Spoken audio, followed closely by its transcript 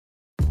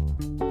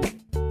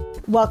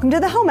Welcome to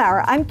the Home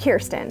Hour. I'm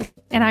Kirsten.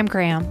 And I'm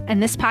Graham.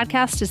 And this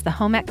podcast is the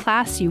home ec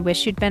class you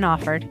wish you'd been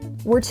offered.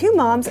 We're two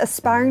moms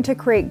aspiring to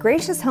create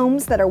gracious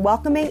homes that are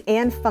welcoming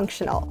and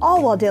functional,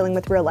 all while dealing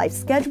with real-life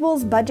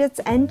schedules, budgets,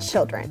 and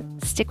children.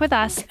 Stick with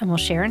us and we'll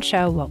share and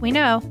show what we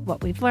know,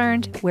 what we've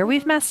learned, where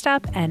we've messed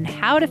up, and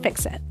how to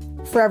fix it.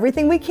 For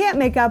everything we can't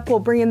make up, we'll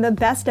bring in the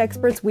best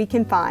experts we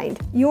can find.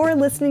 You're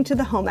listening to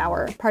the Home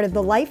Hour, part of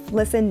the Life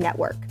Listen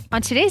Network.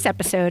 On today's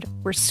episode,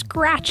 we're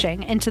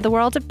scratching into the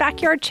world of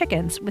backyard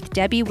chickens with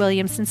Debbie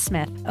Williamson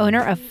Smith,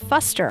 owner of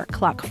Fuster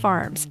Cluck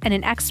Farms and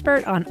an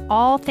expert on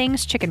all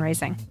things chicken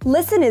raising.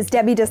 Listen as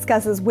Debbie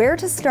discusses where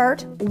to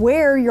start,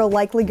 where you'll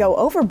likely go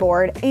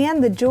overboard,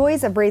 and the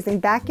joys of raising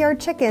backyard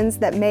chickens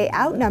that may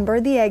outnumber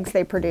the eggs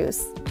they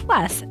produce.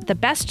 Plus, the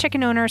best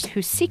chicken owners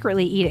who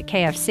secretly eat at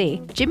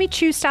KFC, Jimmy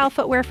Choo-style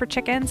footwear for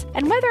chickens,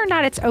 and whether or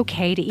not it's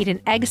okay to eat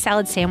an egg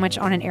salad sandwich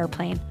on an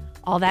airplane.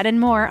 All that and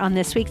more on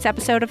this week's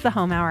episode of the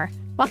Home Hour.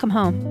 Welcome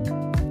home.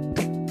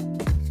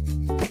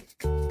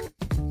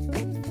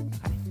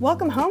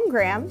 Welcome home,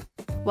 Graham.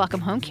 Welcome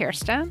home,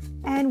 Kirsten.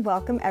 And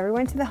welcome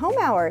everyone to the Home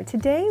Hour.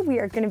 Today we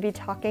are going to be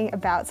talking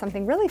about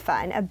something really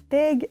fun,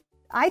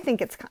 I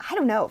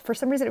don't know, for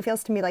some reason it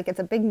feels to me like it's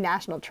a big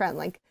national trend.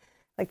 Like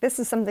this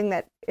is something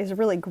that is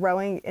really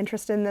growing.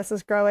 Interest in this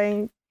is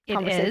growing.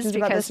 Conversations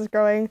about this is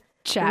growing.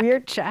 Check.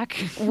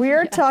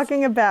 We're Yes.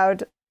 talking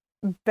about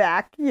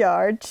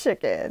backyard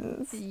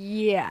chickens.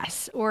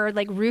 Yes. Or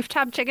like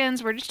rooftop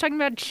chickens. We're just talking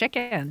about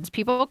chickens.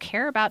 People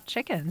care about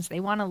chickens. They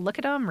want to look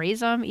at them,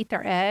 raise them, eat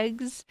their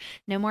eggs,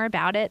 know more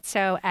about it.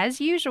 So as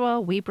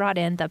usual, we brought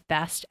in the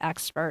best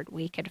expert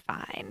we could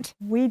find.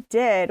 We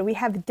did. We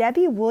have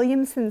Debbie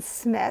Williamson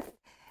Smith,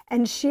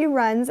 and she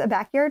runs a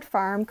backyard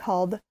farm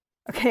called,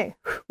 okay,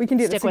 we can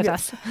do this. Stick with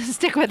us.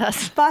 Stick with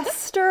us.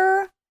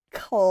 Fuster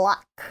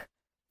Cluck.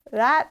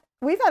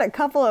 We've had a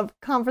couple of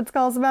conference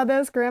calls about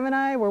this, Graham and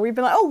I, where we've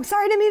been like, oh,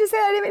 sorry, I didn't mean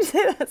to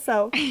say that.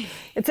 So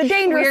it's a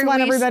dangerous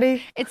one,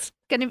 everybody.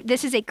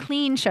 This is a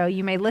clean show.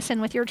 You may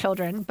listen with your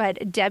children,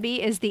 but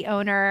Debbie is the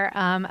owner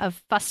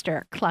of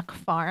Fuster Cluck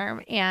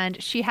Farm,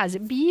 and she has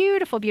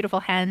beautiful, beautiful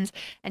hens,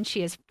 and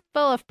she is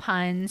full of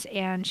puns,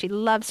 and she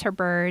loves her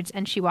birds,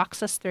 and she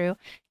walks us through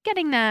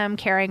getting them,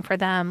 caring for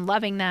them,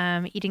 loving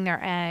them, eating their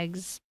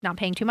eggs, not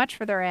paying too much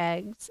for their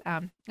eggs.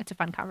 It's a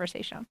fun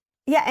conversation.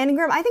 Yeah, and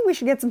Graham, I think we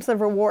should get some sort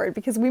of reward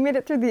because we made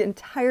it through the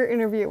entire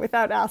interview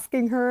without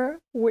asking her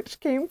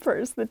which came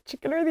first, the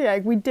chicken or the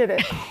egg. We did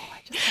it.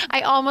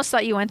 I almost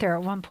thought you went there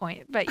at one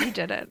point, but you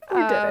didn't.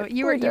 We did it.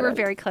 You were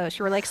very close.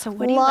 You were like, so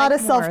what do you like? A lot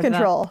of more,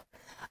 self-control.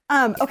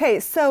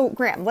 Okay, so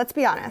Graham, let's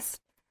be honest.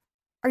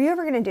 Are you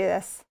ever going to do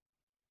this?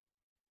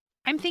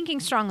 I'm thinking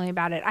strongly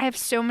about it. I have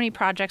so many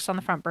projects on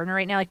the front burner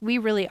right now. Like we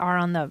really are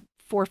on the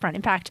forefront.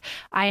 In fact,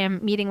 I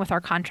am meeting with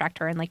our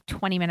contractor in like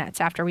 20 minutes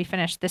after we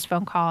finish this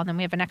phone call. And then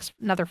we have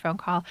another phone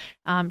call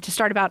to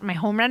start about my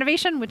home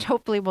renovation, which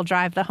hopefully will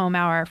drive the Home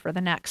Hour for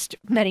the next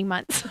many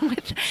months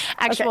with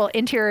actual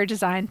interior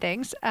design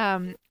things.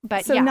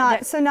 But so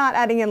not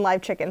adding in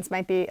live chickens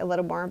might be a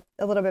little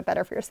bit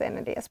better for your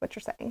sanity, is what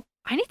you're saying.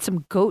 I need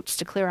some goats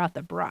to clear out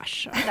the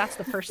brush. That's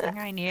the first thing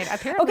I need.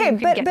 Apparently,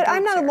 okay, but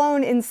I'm not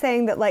alone in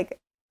saying that. Like,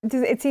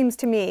 it seems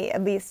to me,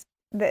 at least,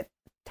 that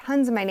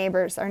tons of my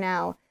neighbors are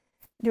now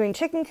doing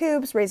chicken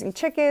coops, raising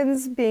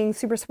chickens, being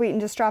super sweet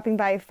and just dropping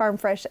by farm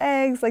fresh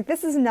eggs. Like,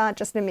 this is not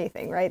just a me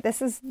thing, right?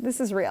 This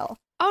is real.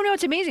 Oh, no,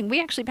 it's amazing.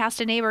 We actually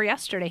passed a neighbor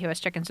yesterday who has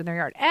chickens in their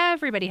yard.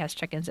 Everybody has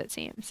chickens, it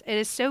seems. It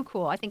is so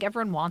cool. I think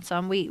everyone wants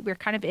them. We're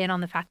kind of in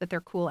on the fact that they're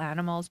cool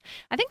animals.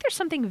 I think there's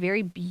something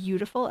very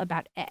beautiful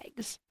about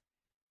eggs.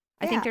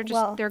 I think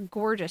they're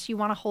gorgeous. You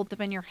want to hold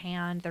them in your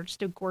hand. They're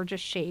just a gorgeous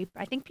shape.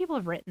 I think people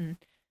have written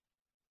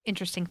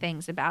interesting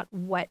things about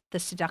what the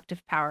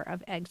seductive power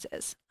of eggs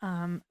is.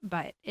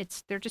 But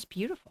they're just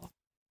beautiful.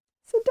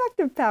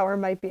 Seductive power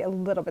might be a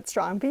little bit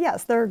strong, but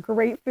yes, they're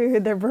great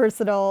food. They're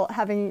versatile.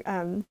 Having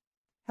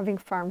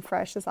farm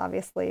fresh is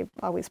obviously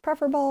always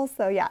preferable.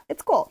 So yeah,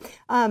 it's cool.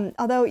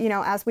 Although,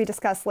 as we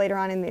discussed later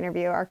on in the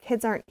interview, our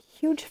kids aren't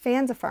huge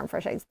fans of farm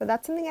fresh eggs, but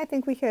that's something I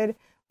think we could,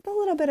 with a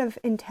little bit of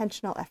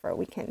intentional effort,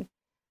 we can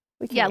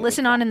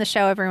listen on in the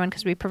show, everyone,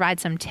 because we provide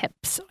some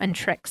tips and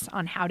tricks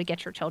on how to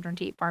get your children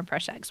to eat farm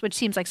fresh eggs, which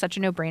seems like such a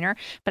no-brainer.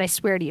 But I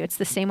swear to you, it's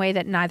the same way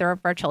that neither of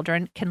our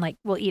children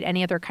will eat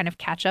any other kind of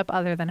ketchup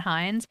other than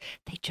Heinz.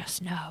 They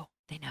just know.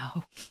 They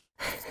know.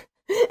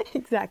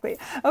 Exactly.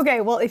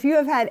 Okay, well, if you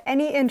have had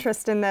any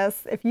interest in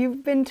this, if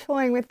you've been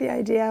toying with the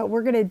idea,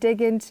 we're going to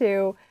dig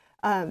into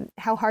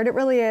how hard it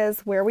really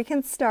is, where we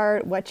can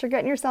start, what you're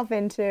getting yourself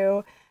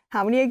into,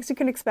 how many eggs you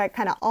can expect,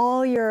 kind of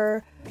all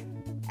your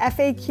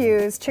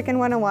FAQs. Chicken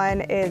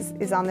 101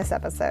 is on this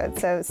episode.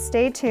 So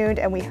stay tuned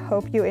and we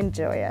hope you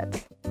enjoy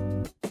it.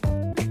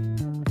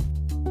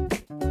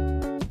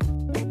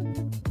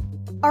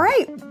 All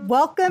right,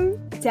 welcome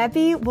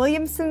Debbie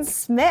Williamson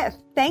Smith.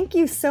 Thank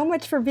you so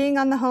much for being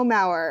on the Home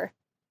Hour.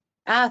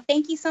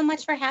 Thank you so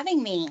much for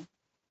having me.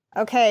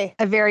 Okay.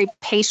 A very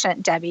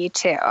patient Debbie,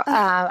 too.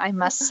 I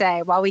must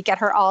say, while we get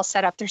her all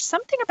set up, there's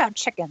something about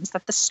chickens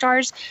that the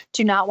stars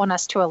do not want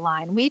us to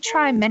align. We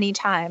try many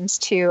times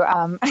to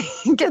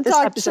get this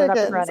episode up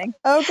and running.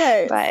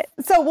 Okay. But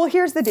well,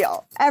 here's the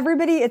deal.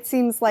 Everybody, it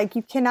seems like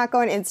you cannot go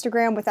on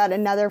Instagram without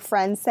another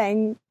friend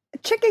saying,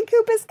 chicken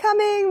coop is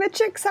coming. The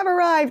chicks have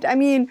arrived. I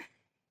mean,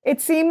 it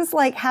seems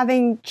like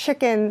having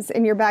chickens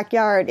in your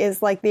backyard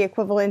is like the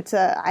equivalent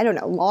to, I don't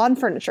know, lawn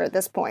furniture at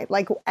this point.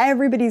 Like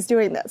everybody's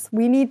doing this.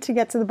 We need to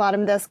get to the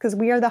bottom of this because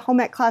we are the home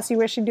ec class you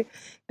wish you'd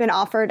been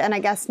offered. And I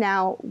guess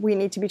now we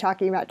need to be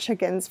talking about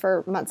chickens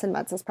for months and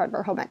months as part of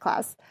our home ec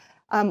class.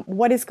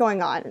 What is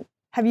going on?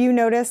 Have you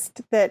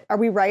noticed that, are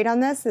we right on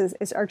this?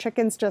 Is our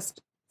chickens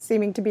just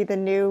seeming to be the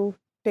new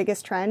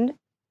biggest trend?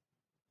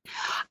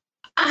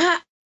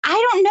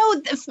 I don't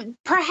know.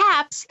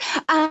 Perhaps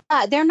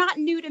they're not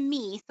new to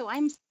me. So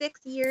I'm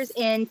 6 years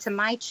into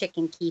my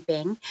chicken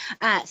keeping.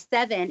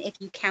 7, if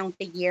you count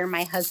the year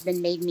my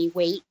husband made me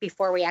wait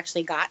before we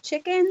actually got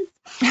chickens.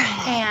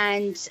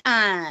 And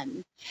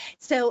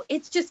so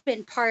it's just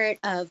been part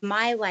of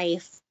my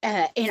life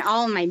in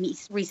all of my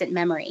recent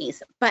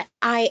memories. But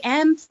I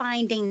am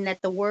finding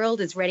that the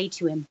world is ready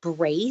to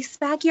embrace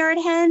backyard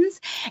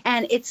hens.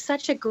 And it's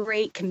such a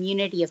great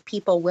community of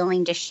people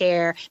willing to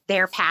share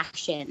their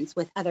passions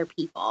with other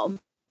people.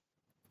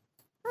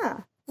 Huh.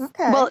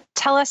 Okay. Well,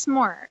 tell us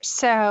more.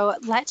 So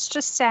let's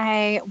just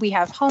say we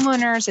have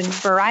homeowners in a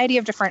variety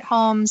of different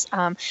homes.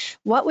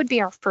 What would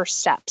be our first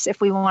steps if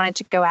we wanted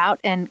to go out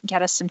and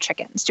get us some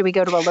chickens? Do we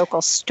go to a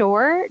local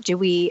store?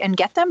 And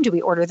get them? Do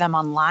we order them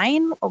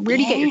online? Where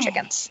do you get your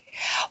chickens?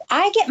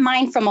 I get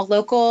mine from a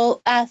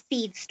local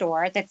feed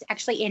store that's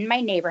actually in my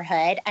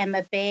neighborhood. I'm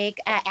a big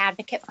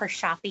advocate for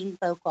shopping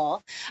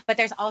local, but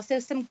there's also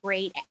some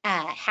great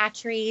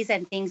hatcheries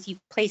and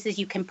places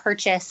you can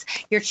purchase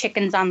your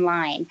chickens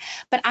online.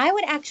 But I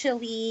would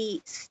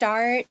actually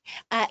start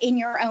in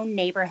your own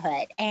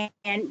neighborhood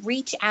and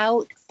reach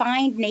out,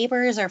 find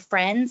neighbors or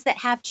friends that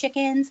have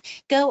chickens,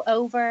 go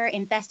over,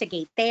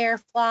 investigate their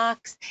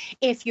flocks.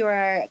 If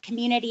your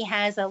community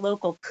has a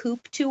local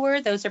coop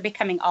tour, those are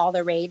becoming all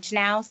the rage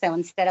now. So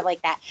instead of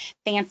like that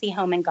fancy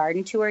home and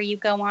garden tour you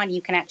go on,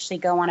 you can actually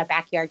go on a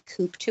backyard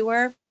coop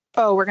tour.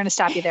 Oh, we're going to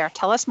stop you there.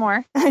 Tell us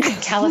more.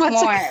 Tell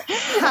us more.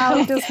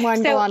 How does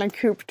one go on a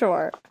coop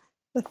tour?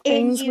 The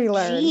things we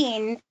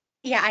learn.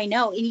 Yeah, I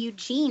know. In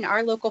Eugene,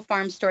 our local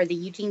farm store, the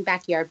Eugene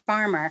Backyard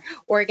Farmer,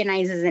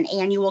 organizes an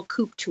annual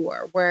coop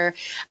tour where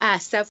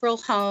several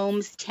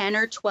homes, 10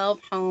 or 12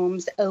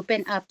 homes,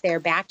 open up their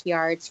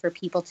backyards for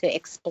people to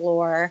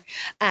explore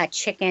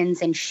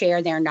chickens and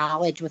share their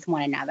knowledge with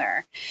one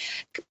another.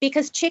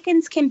 Because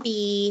chickens can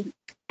be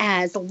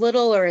as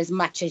little or as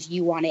much as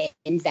you want to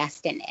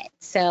invest in it.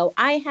 So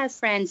I have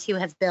friends who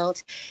have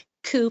built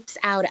coops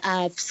out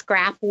of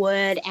scrap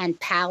wood and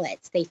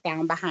pallets they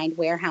found behind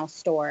warehouse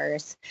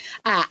stores.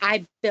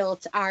 I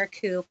built our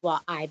coop.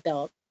 Well, I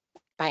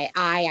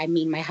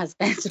mean my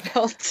husband's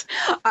built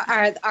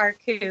our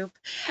coop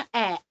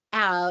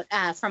out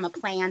from a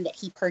plan that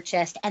he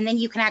purchased. And then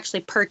you can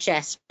actually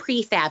purchase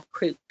prefab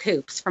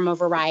coops from a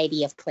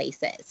variety of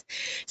places.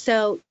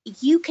 So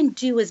you can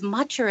do as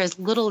much or as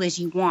little as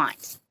you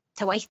want.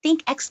 So I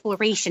think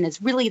exploration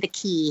is really the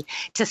key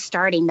to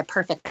starting the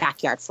perfect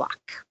backyard flock.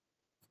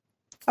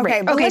 Okay,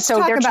 right. but let's so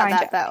talk they're about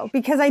that though,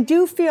 because I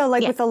do feel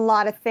like with a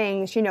lot of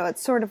things,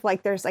 it's sort of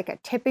like there's like a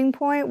tipping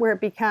point where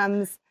it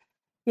becomes,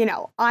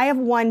 I have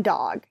one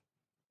dog,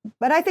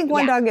 but I think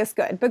one dog is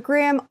good. But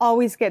Graham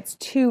always gets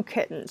 2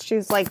 kittens.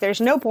 She's like, there's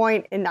no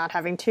point in not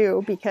having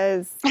 2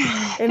 because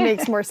it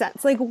makes more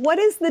sense. Like, what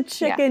is the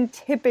chicken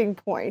tipping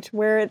point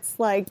where it's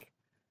like,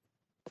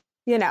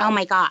 oh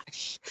my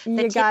gosh,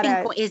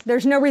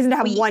 there's no reason to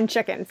have one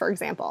chicken, for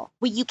example.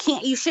 Well,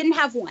 you shouldn't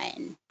have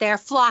one. They're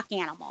flock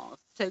animals.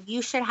 So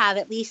you should have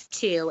at least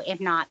 2, if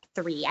not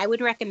 3. I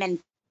would recommend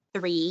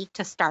 3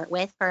 to start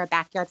with for a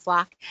backyard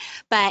flock.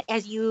 But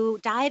as you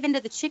dive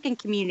into the chicken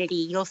community,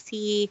 you'll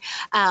see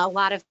a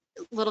lot of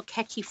little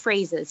catchy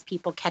phrases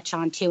people catch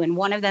on to. And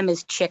one of them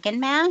is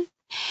chicken math.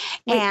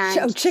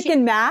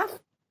 Chicken math?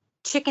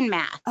 Chicken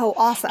math. Oh,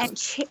 awesome.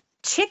 And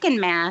chicken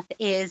math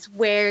is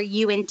where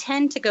you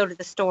intend to go to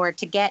the store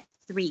to get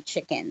 3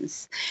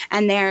 chickens.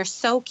 And they're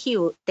so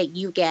cute that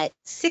you get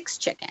 6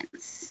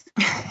 chickens.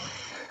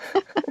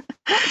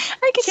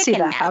 I could see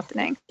that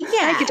happening. Yeah,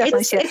 I could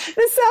definitely see it.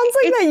 This sounds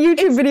like that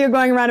YouTube video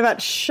going around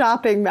about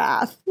shopping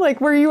math,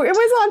 like where it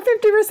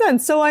was on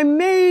 50%. So I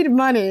made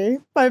money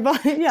by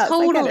buying. Yeah,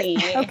 totally.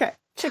 Okay,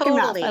 chicken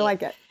math. I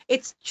like it.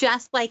 It's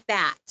just like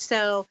that.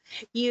 So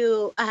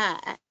you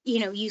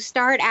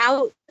start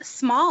out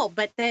small,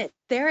 but they're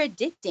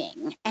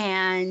addicting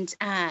and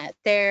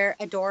they're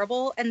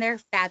adorable and they're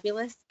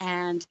fabulous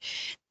and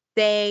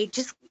they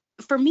just.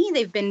 For me,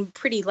 they've been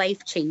pretty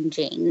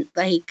life-changing,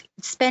 like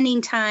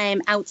spending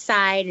time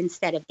outside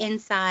instead of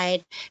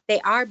inside. They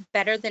are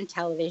better than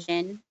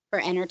television for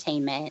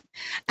entertainment.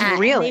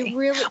 Really?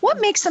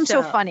 What makes them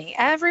so funny?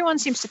 Everyone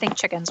seems to think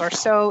chickens are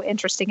so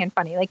interesting and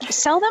funny. Like, you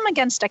sell them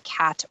against a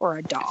cat or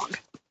a dog.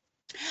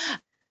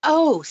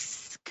 Oh,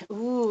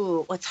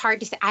 Ooh, it's hard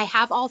to say. I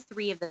have all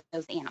three of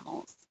those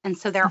animals, and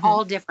so they're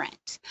all different.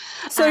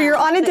 So you're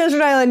on a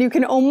desert island. You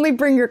can only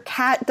bring your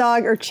cat,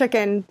 dog, or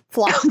chicken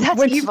flock.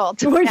 That's evil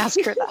to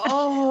ask her that.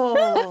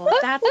 Oh,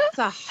 that's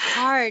a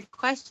hard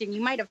question.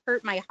 You might have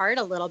hurt my heart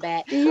a little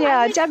bit.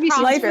 Yeah, Debbie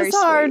seems Life very is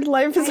hard. sweet.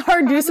 Life is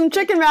hard. Do some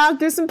chicken math.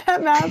 Do some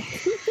pet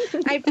math.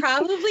 I'd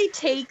probably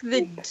take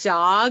the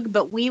dog,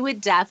 but we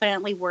would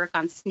definitely work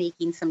on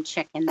sneaking some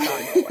chickens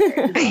on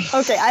board.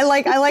 Okay, I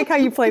like how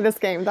you play this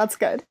game. That's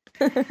good.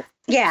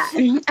 Yeah.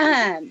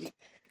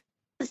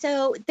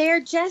 So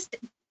they're just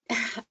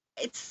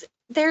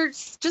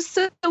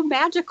so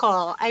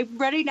magical. I'm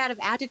running out of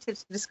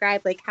adjectives to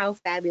describe like how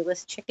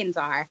fabulous chickens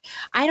are.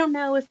 I don't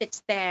know if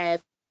it's their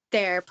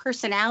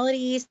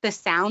personalities, the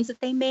sounds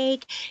that they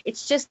make.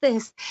 It's just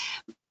this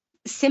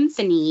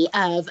symphony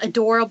of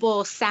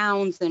adorable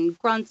sounds and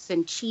grunts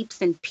and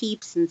cheeps and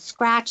peeps and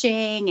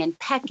scratching and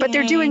pecking. But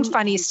they're doing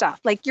funny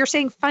stuff. Like you're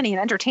saying funny and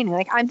entertaining.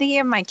 Like I'm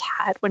thinking of my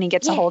cat when he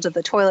gets a hold of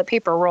the toilet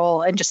paper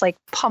roll and just like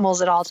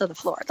pummels it all to the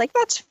floor. Like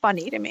that's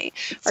funny to me.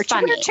 What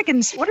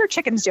are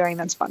chickens doing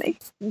that's funny?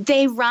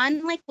 They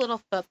run like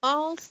little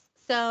footballs.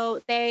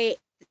 So their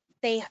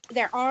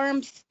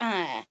arms,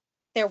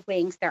 their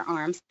wings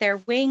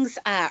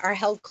are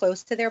held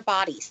close to their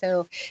body.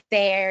 So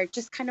they're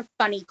just kind of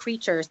funny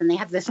creatures. And they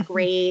have this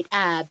great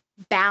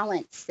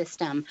balance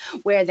system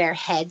where their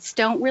heads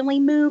don't really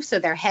move. So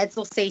their heads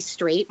will stay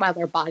straight while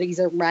their bodies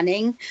are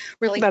running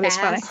really fast.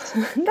 Funny.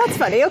 That's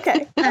funny.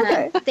 Okay.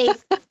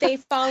 They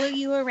follow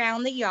you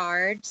around the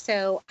yard.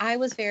 So I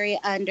was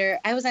under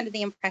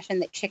the impression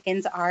that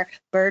chickens are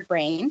bird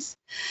brains.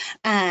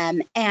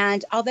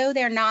 And although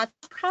they're not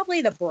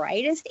probably the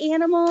brightest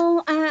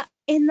animal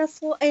in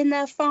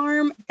the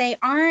farm, they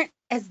aren't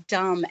as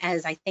dumb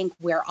as I think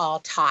we're all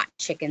taught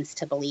chickens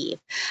to believe.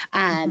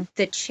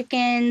 The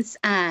chickens,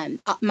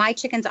 my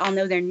chickens all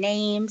know their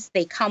names.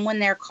 They come when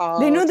they're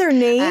called. They know their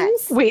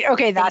names? Wait,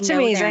 okay, that's they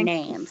know amazing. Their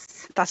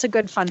names. That's a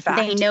good fun fact.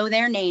 They know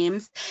their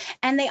names,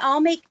 and they all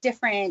make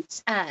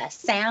different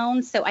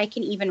sounds, so I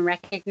can even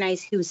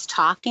recognize who's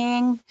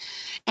talking.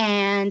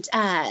 And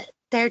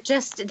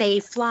they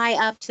fly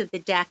up to the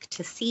deck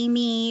to see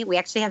me. We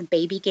actually have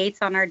baby gates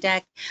on our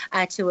deck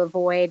to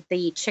avoid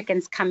the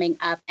chickens coming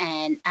up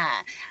and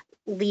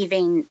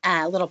leaving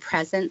little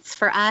presents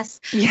for us.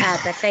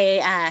 But they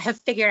have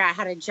figured out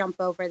how to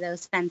jump over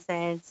those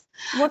fences.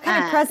 What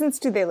kind of presents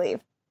do they leave?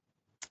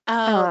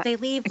 They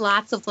leave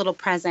lots of little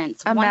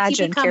presents. Once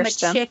you become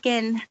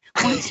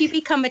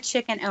a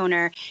chicken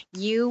owner,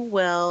 you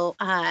will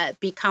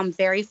become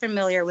very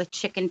familiar with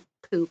chicken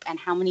poop and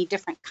how many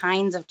different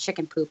kinds of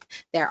chicken poop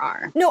there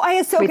are. No,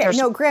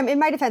 Graham, in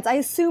my defense, I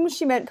assumed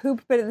she meant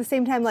poop, but at the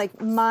same time, like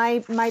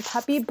my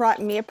puppy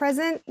brought me a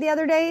present the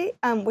other day,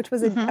 which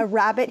was a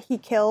rabbit he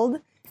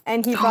killed,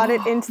 and he brought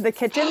it into the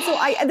kitchen. So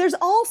there's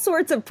all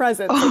sorts of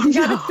presents. You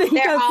got to think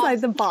outside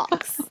the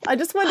box. I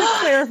just wanted to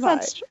clarify.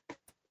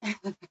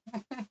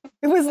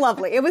 It was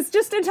lovely. It was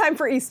just in time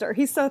for Easter.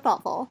 He's so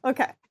thoughtful.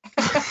 Okay.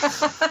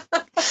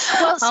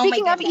 Well,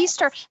 speaking of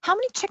Easter, how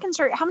many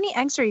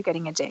eggs are you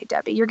getting a day,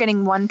 Debbie? You're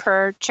getting one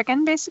per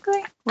chicken,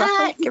 basically,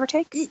 roughly, give or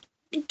take? Give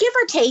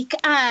or take.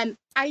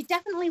 I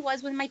definitely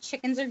was when my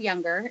chickens are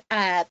younger,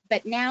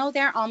 but now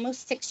they're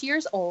almost 6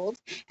 years old.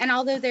 And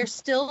although they're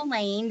still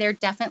laying, they're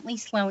definitely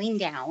slowing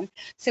down.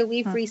 So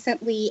we've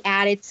recently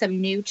added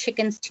some new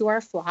chickens to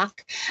our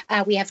flock.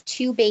 We have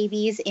 2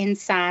 babies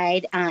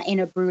inside in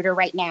a brooder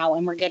right now,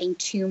 and we're getting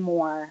 2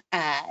 more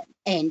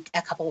in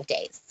a couple of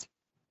days.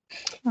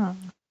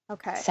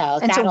 Okay. So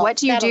what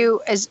do you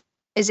do?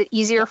 Is it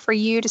easier for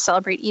you to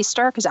celebrate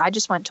Easter? Because I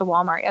just went to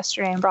Walmart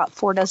yesterday and brought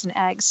 4 dozen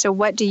eggs. So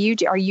what do you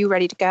do? Are you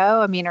ready to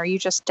go? I mean, are you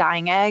just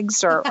dyeing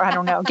eggs, or I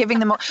don't know, giving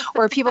them,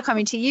 or are people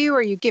coming to you?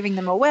 Are you giving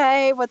them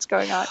away? What's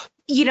going on?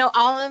 You know,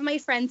 all of my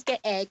friends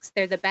get eggs.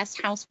 They're the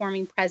best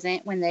housewarming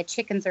present when the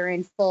chickens are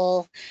in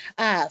full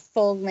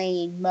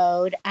laying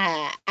mode.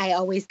 I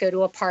always go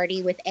to a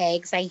party with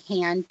eggs. I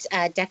hand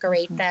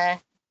decorate the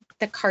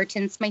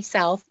cartons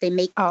myself. They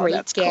make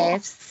great gifts.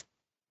 Cool.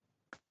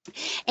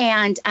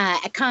 And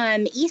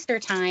come Easter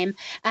time,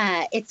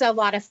 it's a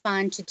lot of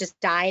fun to just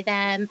dye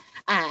them.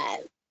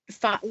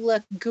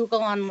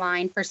 Google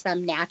online for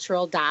some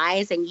natural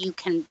dyes, and you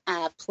can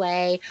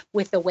play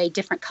with the way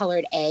different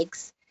colored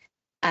eggs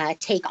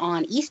take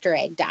on Easter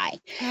egg dye.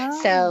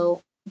 Oh.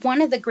 So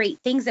one of the great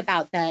things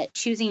about the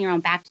choosing your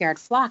own backyard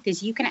flock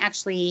is you can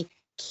actually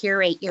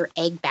curate your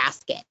egg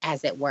basket,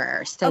 as it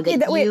were, so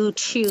you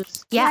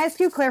choose. Can I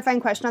ask you a clarifying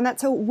question on that?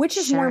 So which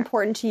is more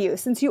important to you?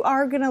 Since you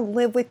are going to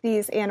live with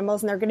these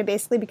animals and they're going to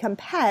basically become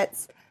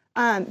pets,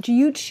 do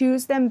you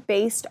choose them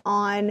based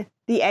on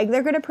the egg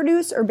they're going to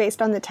produce or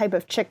based on the type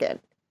of chicken?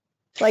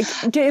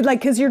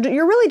 Because you're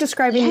really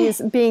describing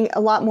these being a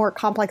lot more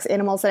complex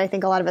animals than I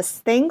think a lot of us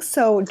think.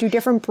 So do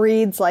different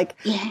breeds,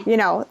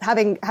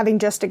 having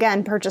just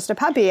again purchased a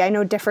puppy, I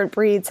know different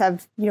breeds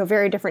have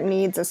very different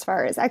needs as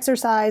far as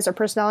exercise or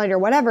personality or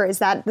whatever. Is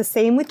that the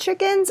same with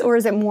chickens, or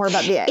is it more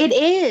about the egg? It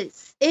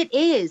is. It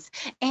is.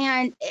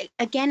 And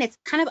again, it's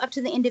kind of up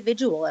to the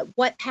individual.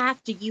 What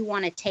path do you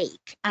want to take?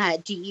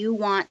 Do you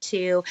want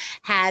to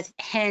have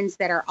hens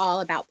that are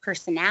all about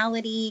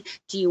personality?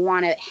 Do you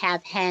want to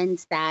have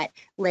hens that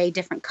lay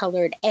different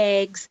colored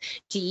eggs?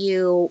 Do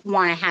you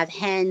want to have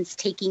hens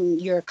taking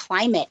your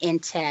climate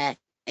into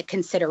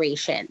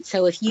consideration?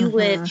 So if you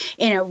live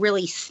in a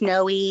really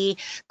snowy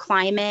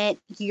climate,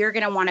 you're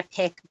going to want to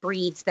pick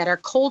breeds that are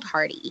cold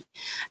hardy.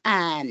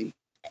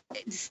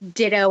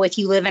 Ditto, if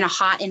you live in a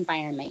hot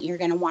environment, you're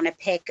going to want to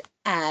pick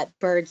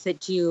birds that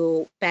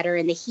do better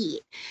in the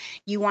heat.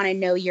 You want to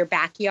know your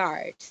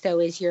backyard. So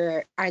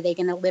are they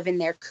going to live in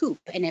their coop?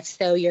 And if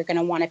so, you're going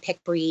to want to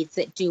pick breeds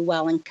that do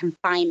well in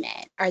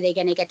confinement. Are they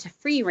going to get to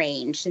free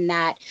range? And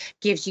that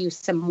gives you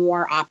some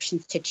more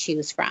options to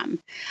choose from.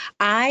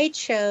 I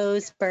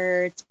chose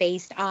birds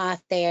based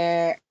off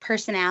their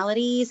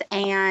personalities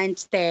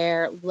and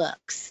their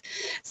looks.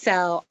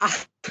 So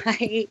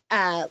I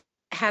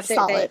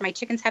my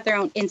chickens have their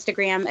own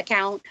Instagram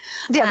account.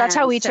 Yeah, that's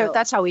how we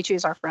that's how we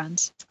choose our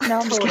friends. No,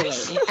 I'm just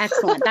kidding.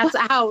 Excellent. That's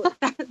how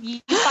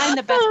you find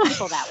the best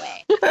people that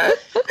way.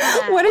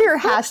 What are your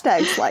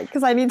hashtags like?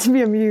 Because I need to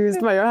be amused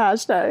by your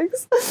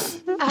hashtags.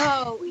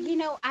 Oh,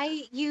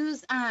 I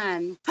use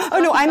oh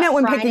no, I meant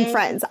when picking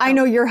friends. I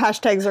know your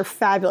hashtags are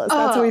fabulous.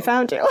 That's how we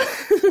found you.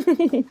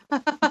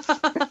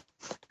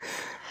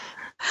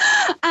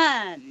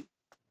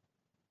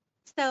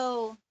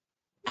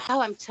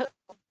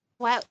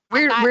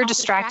 We're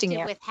distracting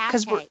you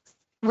because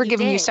we're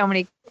giving you so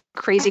many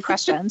crazy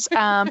questions.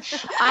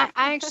 I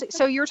actually,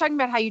 so you were talking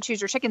about how you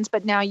choose your chickens,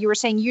 but now you were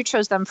saying you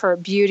chose them for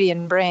beauty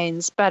and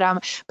brains, but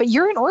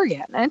you're in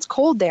Oregon and it's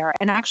cold there.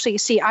 And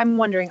actually, I'm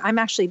wondering, I'm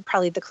actually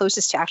probably the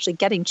closest to actually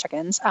getting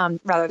chickens,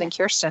 rather than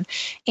Kirsten.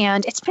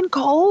 And it's been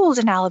cold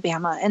in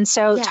Alabama. And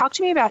so talk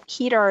to me about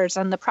heaters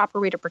and the proper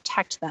way to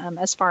protect them,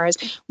 as far as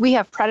we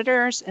have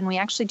predators and we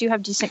actually do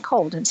have decent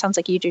cold. And it sounds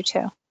like you do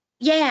too.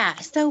 Yeah.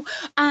 So,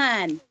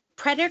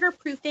 predator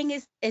proofing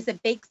is a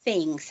big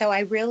thing. So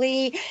I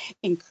really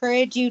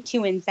encourage you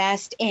to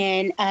invest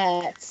in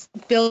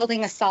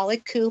building a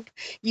solid coop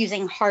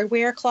using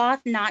hardware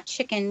cloth, not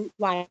chicken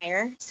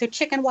wire. So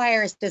chicken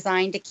wire is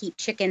designed to keep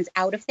chickens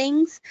out of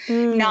things,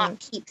 not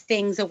keep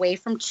things away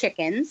from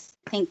chickens.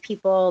 I think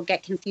people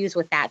get confused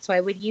with that. So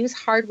I would use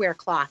hardware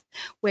cloth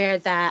where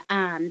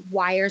the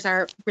wires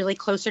are really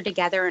closer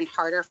together and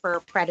harder for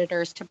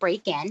predators to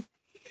break in.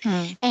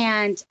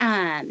 And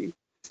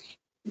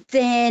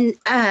then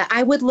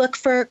I would look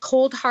for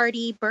cold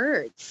hardy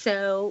birds.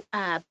 So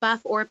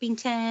buff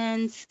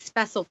Orpingtons,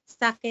 speckled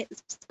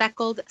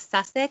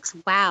Sussex.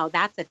 Wow,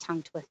 that's a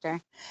tongue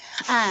twister.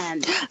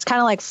 It's kind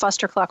of like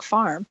Fustercluck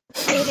Farm.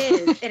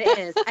 It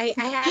is. I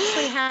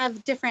actually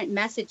have different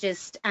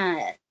messages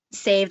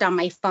saved on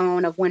my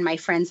phone of when my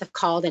friends have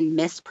called and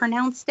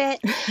mispronounced it.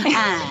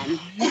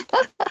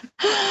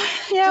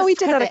 Yeah, we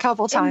did that a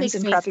couple times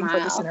in prepping for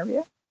this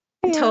interview.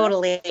 Yeah.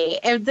 Totally.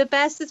 And the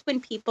best is when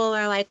people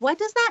are like, what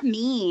does that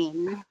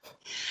mean?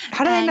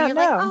 How do I not know?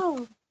 Like,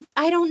 oh,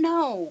 I don't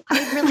know.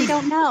 I really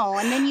don't know.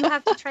 And then you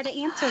have to try to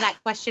answer that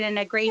question in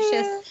a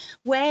gracious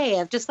way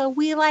of just,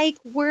 we like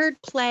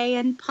wordplay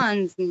and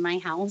puns in my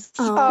house.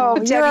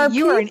 Oh, Debbie,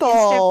 you are an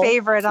instant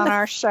favorite on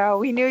our show.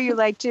 We knew you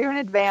liked you in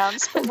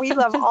advance, but we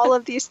love all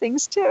of these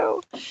things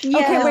too. Yeah.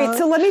 Okay, wait.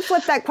 So let me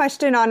flip that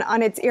question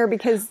on its ear,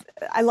 because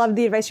I love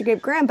the advice you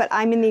gave Graham, but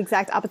I'm in the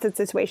exact opposite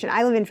situation.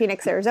 I live in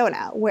Phoenix,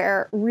 Arizona,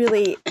 where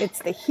really it's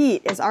the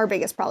heat is our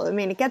biggest problem. I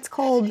mean, it gets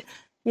cold,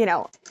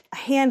 a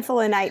handful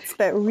of nights,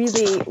 but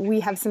really we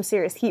have some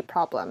serious heat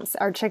problems.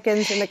 Are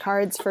chickens in the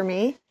cards for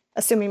me,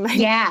 assuming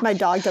my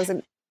dog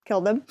doesn't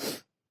kill them?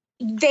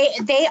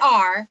 They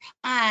are.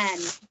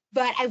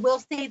 But I will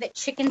say that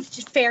chickens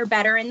just fare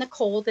better in the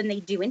cold than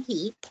they do in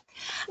heat.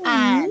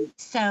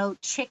 So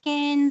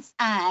chickens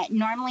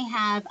normally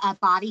have a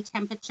body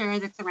temperature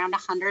that's around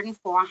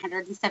 104,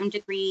 107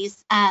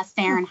 degrees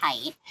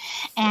Fahrenheit.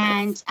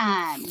 And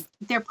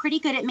they're pretty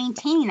good at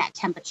maintaining that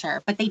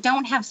temperature, but they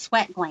don't have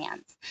sweat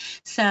glands.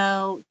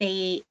 So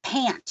they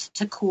pant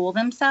to cool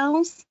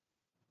themselves.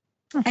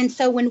 And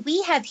so when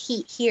we have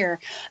heat here,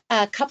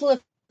 a couple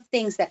of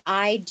things that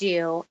I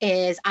do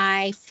is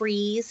I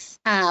freeze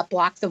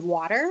blocks of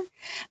water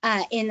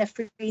in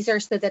the freezer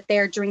so that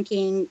they're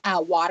drinking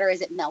water as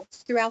it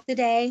melts throughout the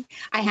day.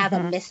 I have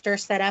a mister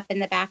set up in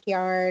the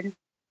backyard,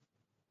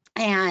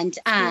 and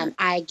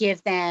I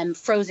give them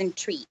frozen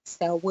treats.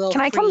 So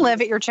Can I come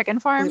live at your chicken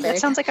farm? That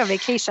sounds like a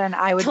vacation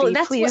I would be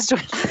pleased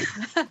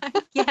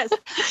with. Yes.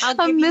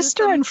 I'll give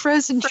mister and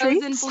frozen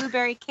treats. Frozen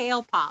blueberry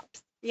kale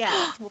pops.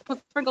 Yeah, we'll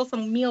sprinkle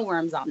some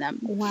mealworms on them.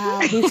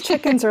 Wow, these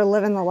chickens are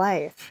living the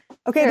life.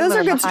 Okay, those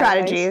are good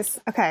strategies.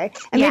 Okay,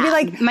 and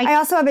maybe I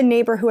also have a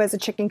neighbor who has a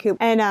chicken coop,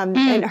 and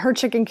her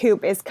chicken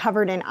coop is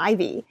covered in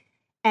ivy,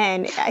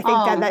 and I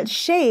think that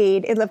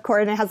shade, of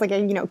course, and it has like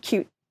a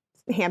cute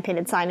hand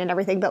painted sign and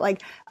everything, but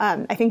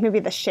I think maybe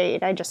the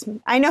shade.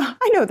 I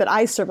know that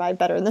I survive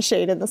better in the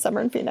shade in the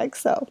summer in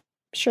Phoenix, so I'm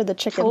sure the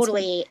chickens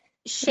totally.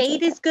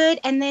 Shade is good,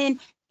 and then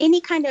any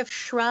kind of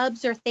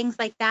shrubs or things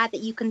like that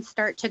you can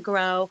start to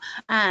grow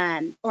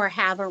or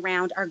have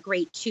around are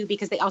great too,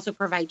 because they also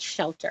provide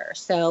shelter.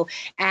 So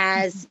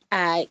as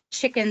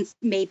chickens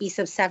may be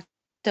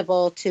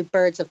susceptible to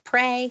birds of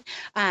prey,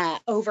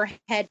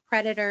 overhead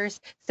predators.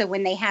 So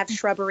when they have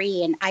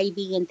shrubbery and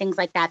ivy and things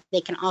like that,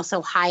 they can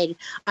also hide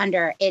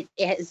under it.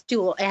 It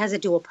has a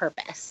dual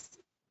purpose.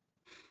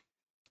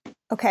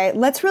 Okay,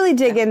 let's really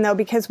dig in though,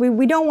 because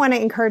we don't want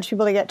to encourage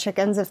people to get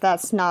chickens if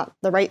that's not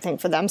the right thing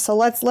for them. So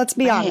let's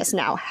be honest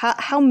now.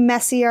 How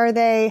messy are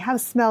they? How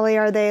smelly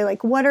are they?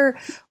 Like what are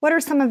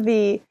some of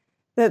the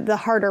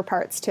harder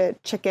parts to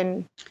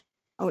chicken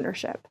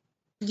ownership?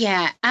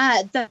 Yeah,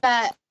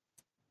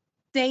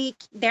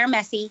 they're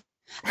messy.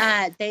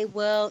 They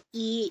will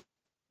eat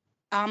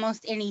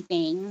almost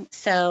anything.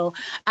 So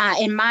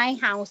in my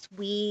house,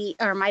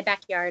 my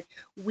backyard,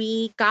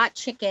 we got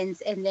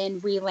chickens and then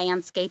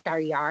re-landscaped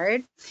our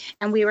yard.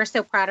 And we were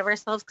so proud of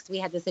ourselves because we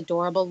had this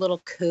adorable little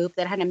coop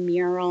that had a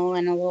mural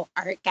and a little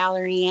art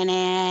gallery in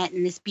it,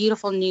 and this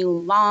beautiful new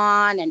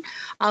lawn and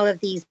all of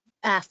these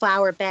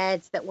flower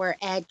beds that were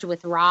edged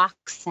with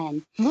rocks.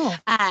 And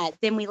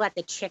then we let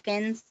the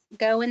chickens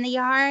go in the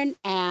yard,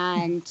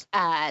 and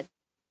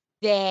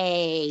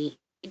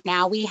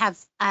now we have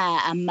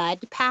a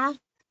mud path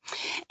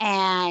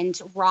and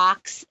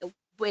rocks.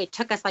 It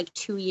took us like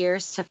 2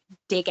 years to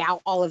dig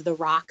out all of the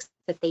rocks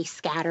that they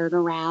scattered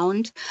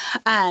around.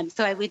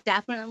 So I would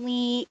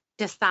definitely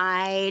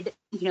decide,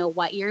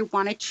 what you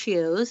want to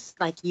choose,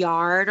 like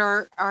yard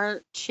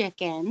or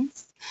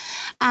chickens.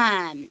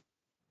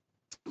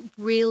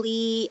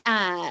 Really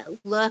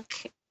look.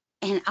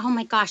 And oh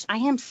my gosh, I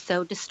am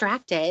so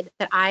distracted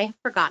that I have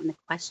forgotten the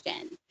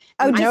question.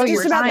 Oh,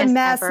 just about the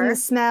mess and the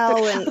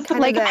smell and kind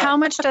like of how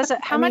much does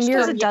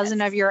a dozen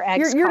of your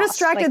eggs You're cost?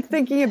 distracted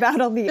thinking about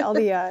all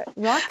the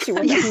rocks you were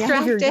taking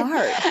out of your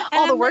yard.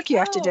 All the work you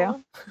have to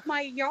do.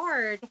 My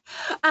yard.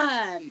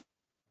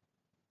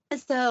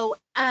 So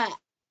a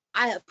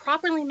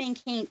properly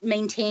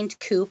maintained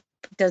coop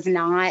does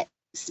not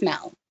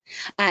smell.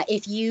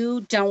 If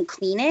you don't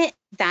clean it,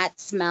 that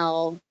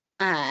smell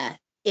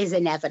is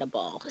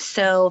inevitable.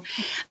 So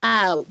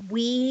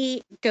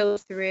we go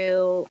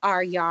through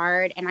our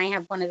yard, and I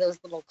have one of those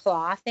little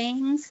claw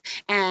things,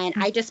 and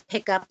I just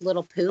pick up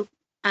little poop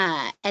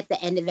at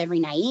the end of every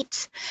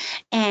night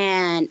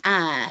and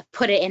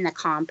put it in the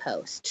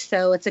compost.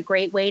 So it's a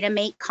great way to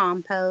make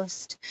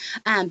compost.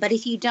 But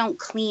if you don't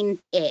clean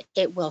it,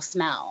 it will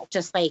smell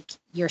just like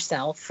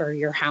yourself or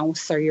your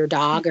house or your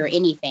dog or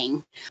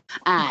anything.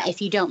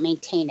 If you don't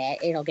maintain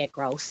it, it'll get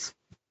gross.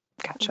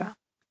 Gotcha.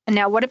 And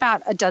now what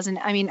about a dozen?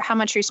 I mean, how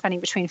much are you spending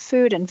between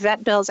food and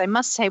vet bills? I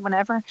must say,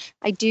 whenever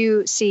I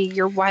do see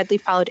your widely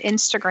followed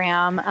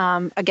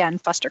Instagram, again,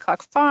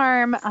 Fustercluck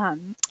Farm,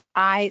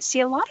 I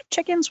see a lot of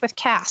chickens with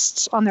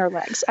casts on their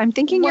legs. I'm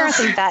thinking you're at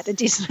the vet a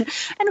decent.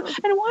 And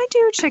why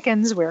do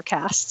chickens wear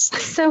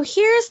casts? So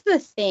here's the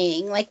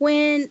thing. Like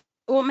when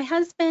my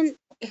husband,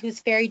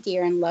 who's very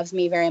dear and loves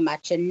me very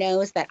much and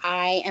knows that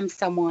I am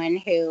someone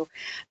who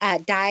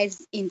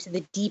dives into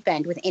the deep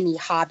end with any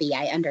hobby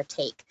I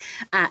undertake,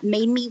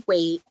 made me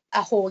wait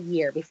a whole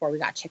year before we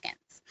got chickens.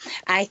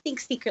 I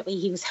think secretly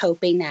he was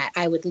hoping that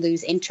I would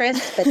lose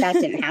interest, but that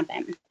didn't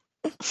happen.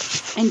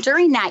 And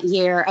during that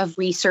year of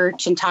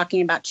research and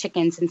talking about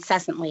chickens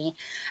incessantly,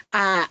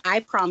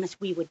 I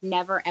promised we would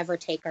never, ever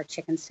take our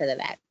chickens to the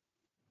vet.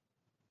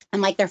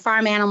 And like they're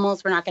farm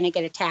animals, we're not going to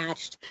get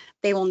attached.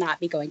 They will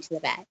not be going to the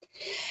vet.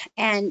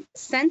 And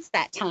since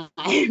that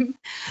time,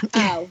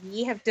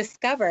 we have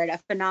discovered a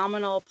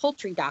phenomenal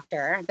poultry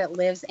doctor that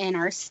lives in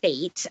our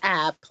state.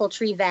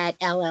 Poultry Vet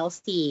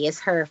LLC is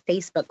her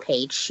Facebook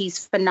page.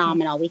 She's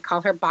phenomenal. We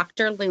call her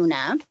Dr.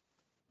 Luna.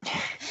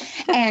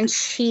 And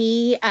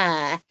she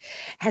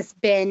has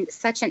been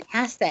such an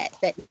asset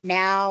that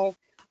now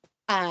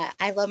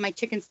I love my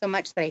chickens so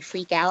much that I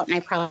freak out, and I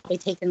probably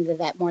take them to the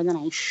vet more than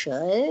I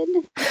should.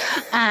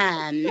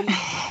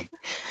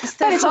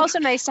 But it's also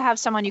nice to have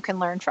someone you can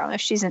learn from.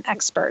 If she's an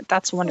expert,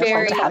 that's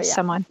wonderful to have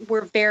someone.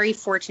 We're very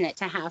fortunate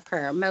to have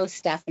her,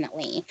 most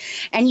definitely.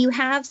 And you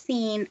have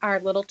seen our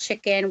little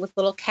chicken with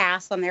little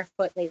casts on their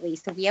foot lately.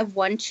 So we have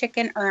one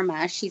chicken,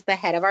 Irma. She's the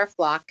head of our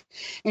flock,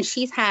 and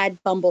she's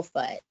had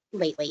bumblefoot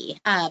lately.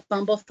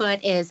 Bumblefoot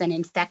is an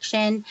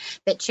infection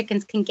that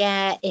chickens can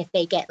get if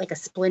they get like a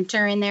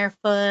splinter in their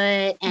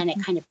foot, and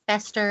it kind of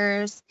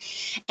festers.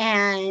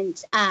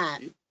 And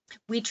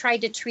we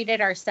tried to treat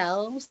it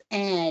ourselves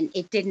and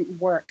it didn't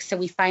work. So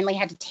we finally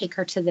had to take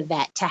her to the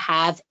vet to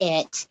have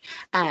it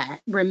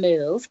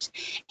removed.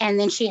 And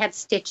then she had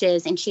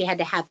stitches and she had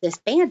to have this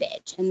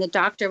bandage. And the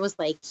doctor was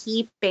like,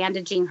 keep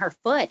bandaging her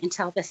foot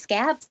until the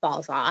scab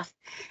falls off.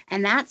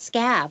 And that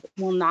scab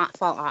will not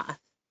fall off.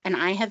 and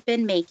I have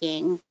been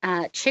making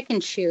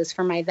chicken shoes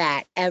for my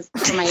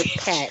for my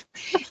pet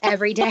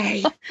every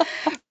day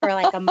for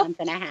like a month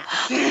and a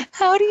half.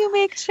 How do you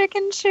make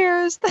chicken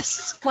shoes?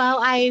 Well,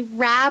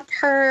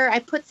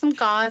 I put some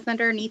gauze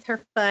underneath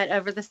her foot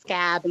over the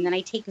scab, and then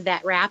I take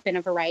vet wrap in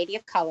a variety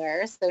of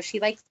colors. So she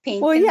likes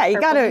pink. Well, and yeah, you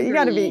purple and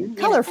gotta be green,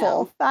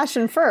 colorful,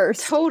 fashion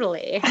first.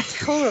 Totally.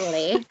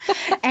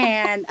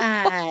 And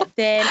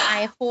then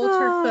I hold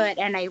her foot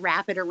and I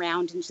wrap it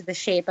around into the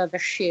shape of a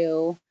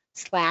shoe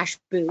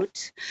 /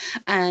 boot.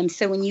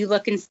 So when you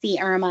look and see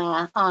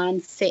Irma on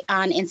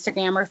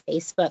Instagram or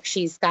Facebook,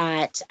 she's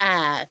got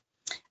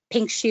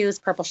pink shoes,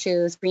 purple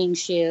shoes, green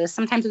shoes.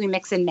 Sometimes we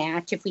mix and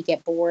match if we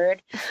get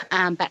bored.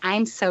 But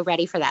I'm so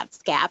ready for that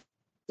scab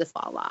to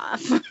fall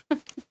off.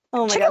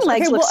 Oh my chicken gosh.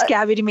 legs Okay, look well,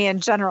 scabby to me in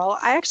general.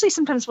 I actually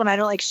sometimes when I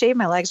don't like shave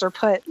my legs or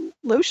put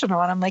lotion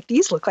on, I'm like,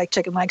 these look like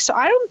chicken legs. So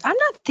I'm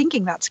not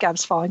thinking that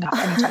scab's falling off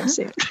anytime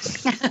soon.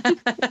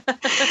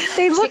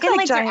 They look chicken like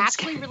legs are giant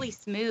actually really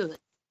smooth.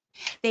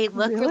 They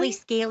look really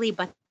scaly,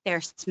 but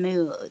they're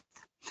smooth.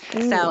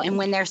 So, and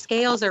when their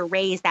scales are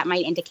raised, that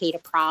might indicate a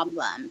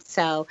problem.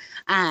 So,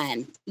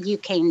 you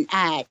can,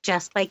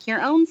 just like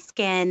your own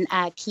skin,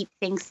 keep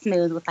things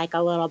smooth with like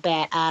a little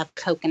bit of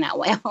coconut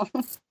oil.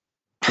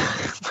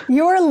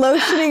 You're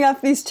lotioning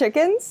up these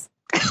chickens?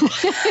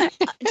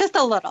 Just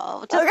a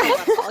little. A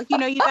little. You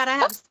know, you gotta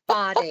have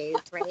spa days,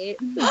 right?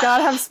 You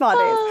gotta have spa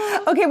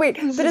days. Okay, wait.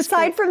 But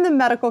aside from the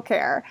medical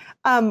care,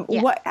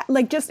 what,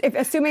 like, just if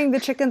assuming the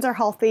chickens are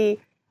healthy,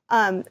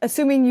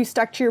 assuming you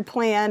stuck to your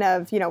plan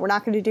of, we're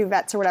not going to do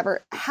vets or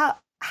whatever,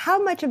 how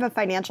much of a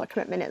financial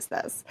commitment is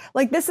this?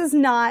 Like, this is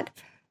not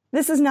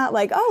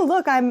like, oh,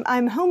 look,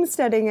 I'm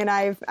homesteading and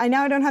I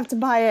now don't have to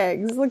buy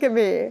eggs. Look at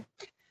me.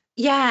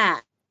 Yeah.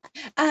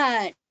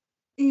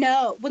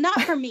 No, well,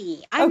 not for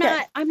me.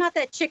 I'm not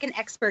that chicken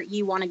expert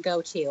you want to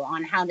go to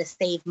on how to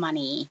save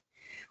money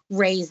by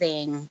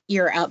raising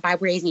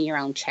your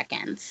own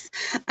chickens.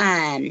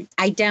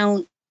 I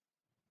don't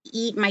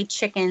eat my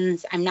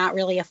chickens. I'm not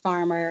really a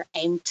farmer.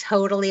 I'm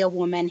totally a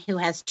woman who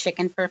has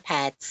chicken for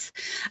pets.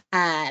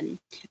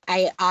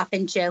 I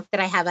often joke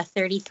that I have a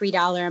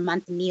 $33 a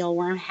month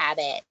mealworm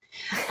habit.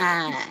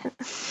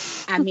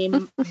 I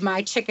mean,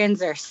 my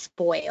chickens are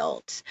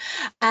spoiled.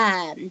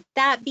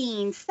 That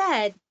being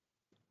said,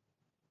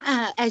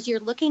 as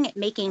you're looking at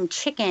making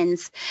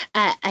chickens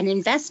an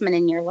investment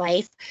in your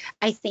life,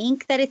 I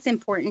think that it's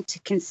important to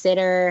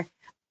consider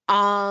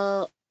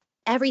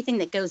everything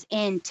that goes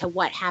into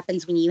what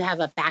happens when you have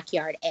a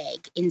backyard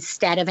egg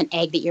instead of an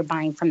egg that you're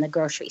buying from the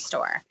grocery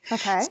store.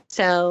 Okay.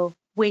 So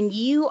when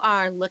you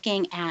are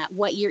looking at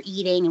what you're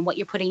eating and what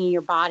you're putting in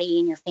your body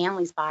and your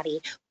family's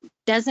body,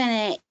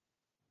 doesn't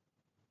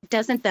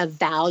the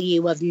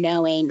value of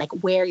knowing like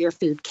where your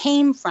food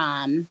came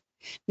from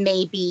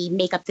maybe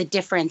make up the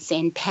difference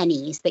in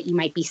pennies that you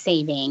might be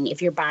saving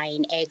if you're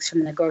buying eggs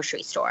from the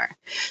grocery store?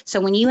 So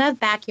when you have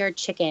backyard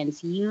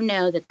chickens, you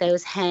know that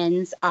those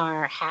hens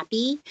are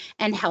happy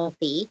and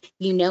healthy.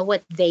 You know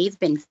what they've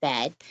been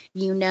fed.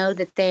 You know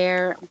that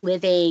they're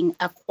living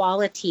a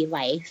quality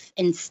life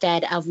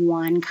instead of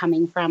one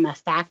coming from a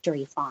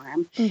factory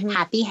farm. Mm-hmm.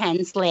 Happy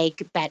hens lay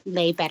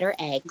better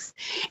eggs.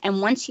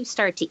 And once you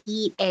start to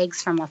eat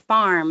eggs from a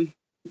farm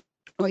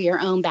or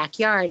your own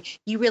backyard,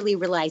 you really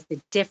realize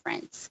the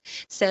difference.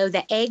 So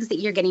the eggs that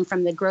you're getting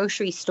from the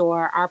grocery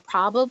store are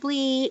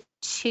probably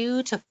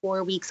 2 to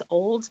 4 weeks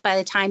old by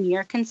the time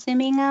you're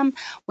consuming them,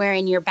 where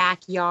in your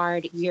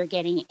backyard, you're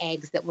getting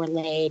eggs that were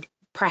laid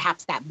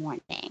perhaps that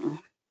morning.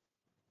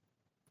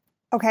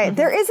 Okay, mm-hmm.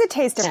 There is a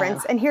taste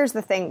difference. And here's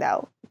the thing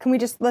though.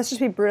 Let's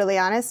just be brutally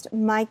honest.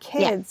 My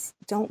kids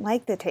don't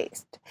like the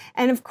taste.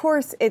 And of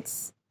course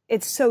it's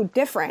so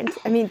different.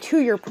 I mean, to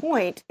your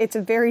point, it's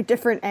a very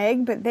different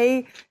egg, but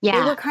they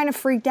were kind of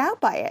freaked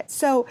out by it.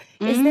 So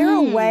is there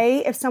a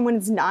way, if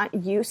someone's not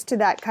used to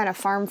that kind of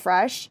farm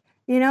fresh,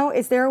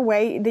 is there a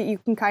way that you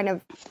can kind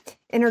of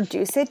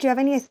introduce it? Do you have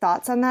any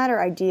thoughts on that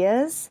or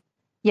ideas?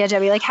 Yeah,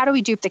 Debbie, like how do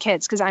we dupe the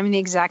kids? Because I'm in the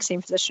exact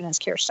same position as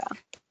Kirsten.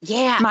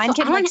 Yeah. Mine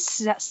can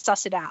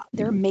suss it out.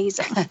 They're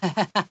amazing.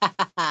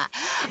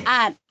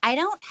 I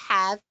don't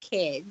have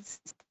kids.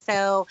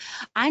 So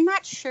I'm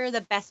not sure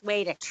the best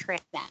way to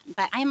trick them,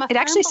 but It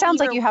actually sounds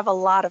like you have a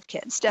lot of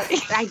kids, Debbie.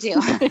 I do.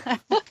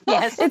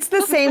 Yes. It's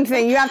the same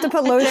thing. You have to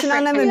put lotion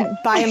on them and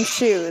buy them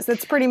shoes.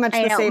 It's pretty much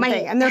the same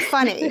thing. And they're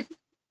funny,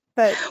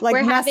 but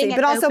like messy,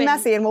 but also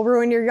messy and will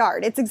ruin your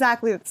yard. It's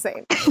exactly the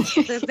same.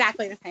 It's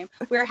exactly the same.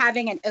 We're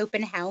having an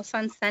open house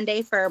on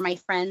Sunday for my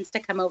friends to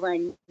come over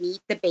and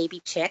meet the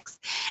baby chicks.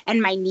 And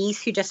my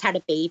niece who just had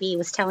a baby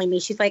was telling me,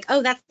 she's like,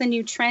 oh, that's the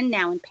new trend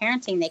now in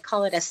parenting. They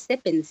call it a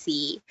sip and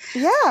see.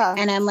 Yeah.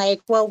 And I'm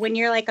like, well, when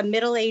you're like a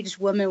middle-aged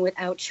woman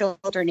without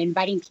children,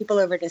 inviting people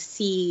over to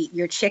see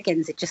your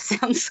chickens, it just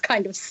sounds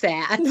kind of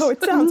sad. No,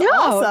 it sounds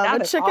awesome.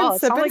 Not at all. It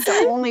sounds like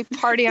the only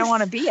party I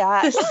want to be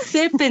at.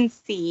 Sip and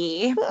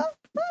see.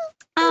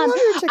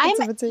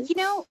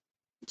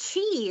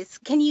 Cheese.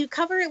 Can you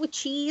cover it with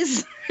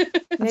cheese?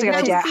 That's a good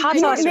idea. Hot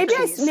sauce or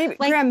cheese.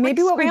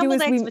 Maybe what we do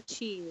is with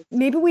cheese.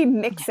 Maybe we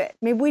mix it.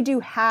 Maybe we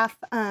do half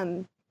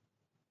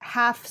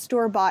half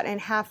store-bought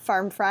and half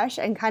farm fresh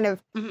and kind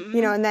of, Mhm.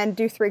 you know, and then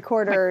do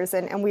 3/4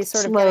 and we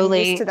sort of Slowly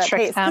get used to that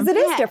trick pace. them. Because it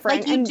is Yeah, different.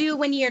 like you and- do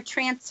when you're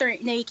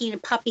making a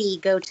puppy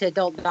go to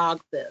adult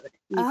dog food.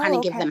 You Oh, kind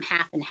of give okay. them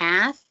half and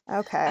half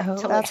Okay, Oh.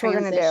 till it that's what we're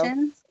going to do.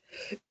 transitions.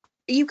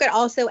 You could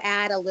also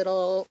add a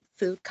little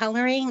food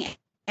coloring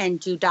and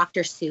do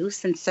Dr.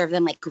 Seuss and serve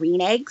them like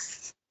green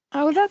eggs.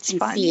 Oh, that's And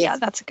fun. see Yeah, if,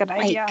 that's a good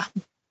like, idea.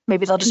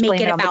 Maybe they'll just make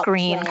blame it it on the about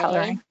green play.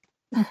 coloring.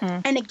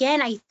 Mhm. And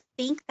again, I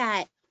think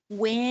that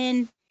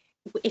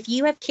if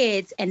you have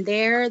kids and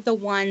they're the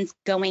ones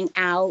going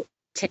out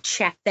to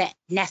check the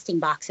nesting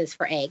boxes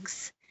for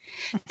eggs,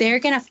 they're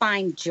going to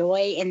find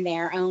joy in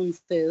their own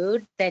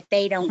food that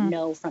they don't Mhm.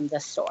 know from the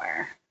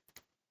store.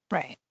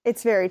 Right.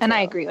 It's very true. And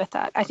I agree with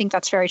that. I think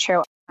that's very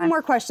true.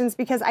 More questions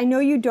because I know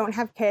you don't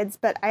have kids,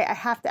 but I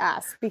have to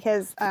ask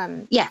because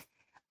Yeah.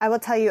 I will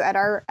tell you at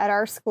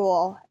our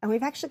school, and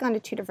we've actually gone to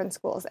 2 different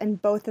schools,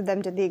 and both of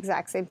them did the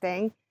exact same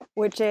thing,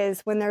 which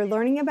is when they're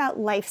learning about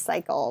life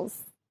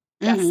cycles.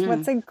 Guess Mhm.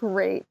 what's a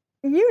great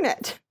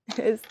unit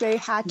is they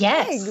hatch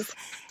Yes. eggs,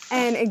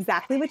 and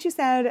exactly what you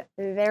said.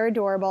 They're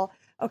adorable.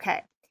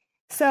 Okay,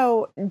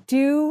 so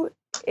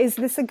is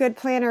this a good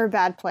plan or a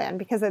bad plan?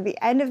 Because at the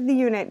end of the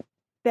unit,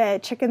 the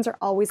chickens are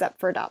always up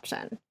for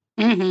adoption.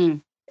 Mm-hmm.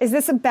 Is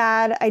this a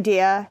bad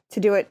idea to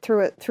do it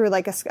through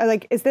like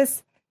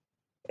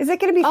is it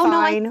going to be Oh, no,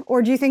 fine,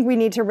 or do you think we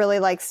need to really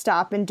like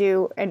stop and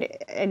do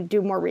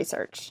more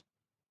research?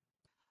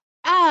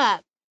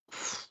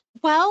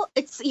 Well,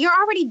 you're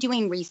already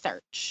doing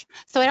research,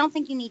 so I don't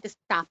think you need to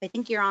stop. I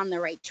think you're on the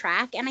right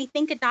track, and I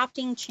think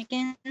adopting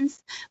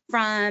chickens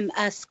from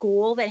a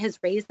school that has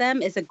raised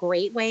them is a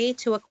great way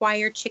to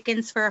acquire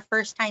chickens for a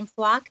first-time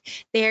flock.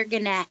 They're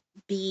gonna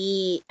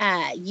be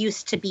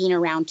used to being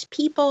around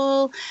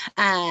people.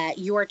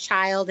 Your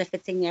child, if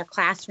it's in their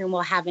classroom,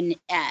 will have an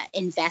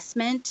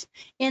investment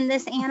in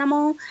this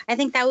animal. I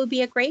think that would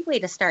be a great way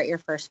to start your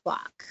first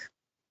flock.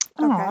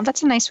 Oh, Okay.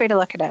 that's a nice way to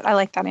look at it. I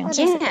like that That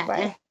answer. is a good Yeah.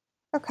 way.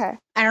 Okay.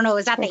 I don't know.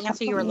 Is that the Great.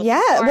 answer you were looking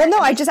Yeah. for? Well, no,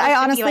 Am I supposed to be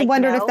honestly like,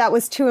 wondered no? if that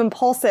was too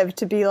impulsive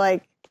to be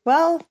like,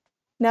 well,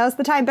 now's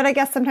the time. But I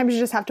guess sometimes you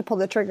just have to pull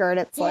the trigger, and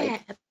it's Yeah.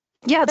 like,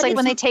 Yeah, it's But like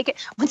when they take it.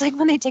 It's like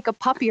when they take a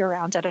puppy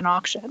around at an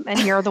auction, and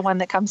you're the one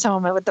that comes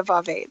home with the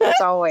bovate. That's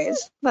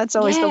always the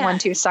Yeah.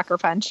 1-2 sucker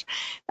punch.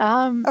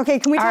 okay.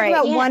 Can we All talk right.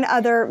 about Yeah. one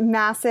other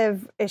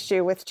massive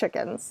issue with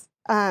chickens?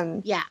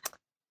 Yeah.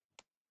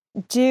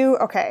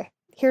 Okay.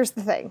 Here's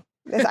the thing.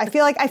 I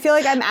feel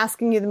like I'm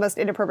asking you the most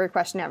inappropriate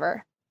question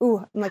ever. Ooh,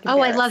 I'm like, Oh,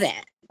 I love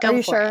embarrassed. it. Go Are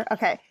you for sure? it.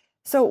 Okay.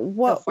 So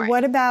for it.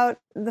 what about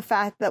the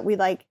fact that we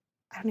like,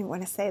 I don't even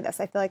want to say this.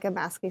 I feel like I'm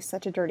asking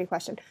such a dirty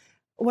question.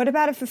 What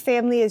about if a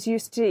family is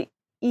used to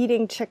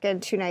eating chicken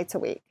 2 nights a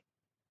week?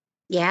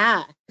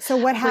 Yeah. So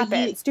what Well,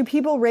 happens? Do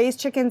people raise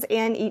chickens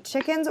and eat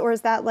chickens, or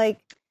is that like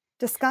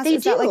disgusting? They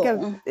Is that like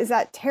do. is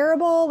that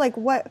terrible? Like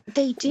what?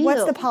 They do.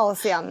 What's the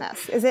policy on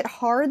this? Is it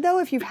hard though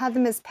if you've had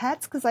them as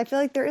pets? Because I feel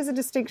like there is a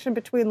distinction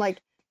between like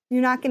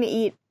you're not going to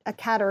eat a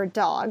cat or a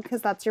dog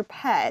because that's your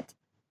pet.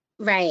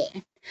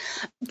 Right.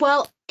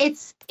 Well,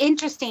 it's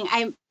interesting.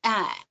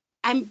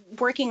 I'm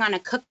working on a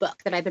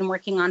cookbook that I've been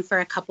working on for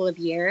a couple of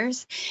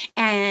years,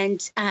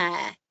 and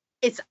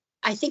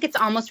I think it's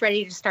almost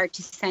ready to start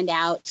to send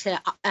out to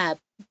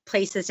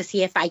places to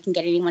see if I can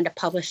get anyone to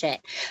publish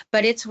it.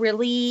 But it's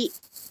really,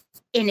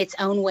 in its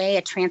own way,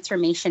 a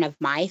transformation of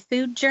my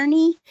food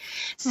journey.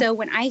 So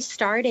when I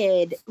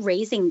started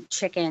raising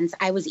chickens,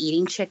 I was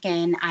eating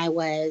chicken, I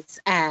was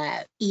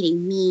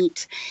eating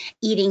meat,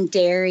 eating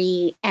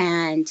dairy,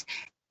 and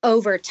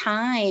over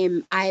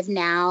time, I've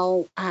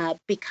now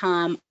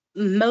become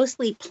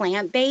mostly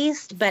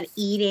plant-based, but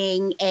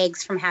eating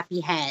eggs from Happy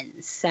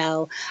Hens.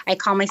 So I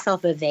call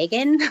myself a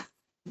vegan.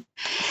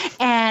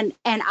 And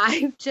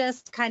I've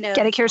just kind of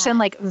Get it, Kirsten?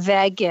 Like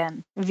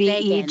vegan,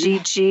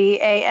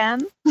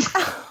 VEGGAN.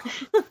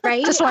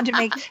 right. Just wanted to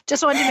make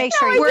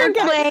sure I you do were get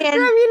it. playing. Graham,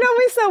 you know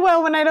me so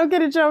well when I don't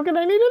get a joke and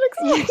I need it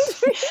explained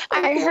to me.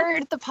 I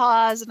heard the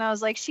pause and I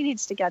was like, she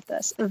needs to get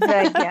this.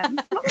 Vegan.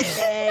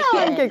 No,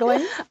 I'm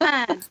giggling.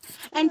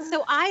 And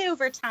so I,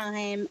 over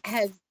time,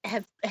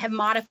 have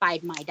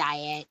modified my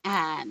diet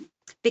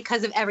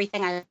because of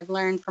everything I've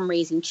learned from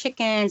raising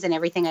chickens and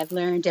everything I've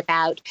learned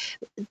about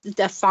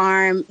the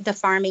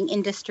farming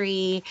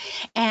industry,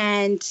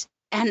 and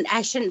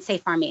I shouldn't say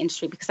farming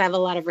industry because I have a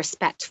lot of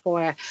respect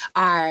for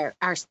our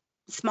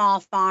small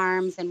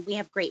farms, and we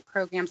have great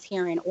programs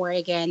here in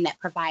Oregon that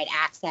provide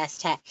access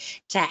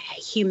to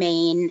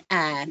humane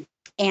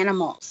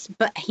animals,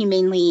 but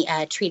humanely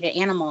treated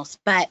animals.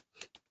 But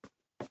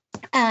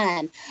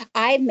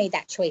I've made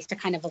that choice to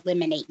kind of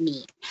eliminate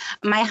meat.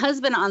 My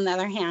husband, on the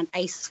other hand,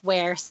 I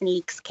swear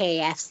sneaks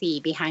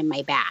KFC behind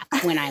my back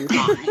when I'm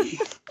gone.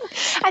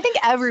 I think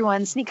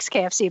everyone sneaks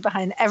KFC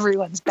behind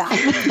everyone's back.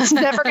 It's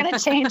never going to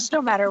change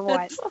no matter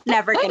what. It's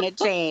never going to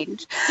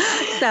change.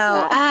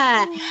 So,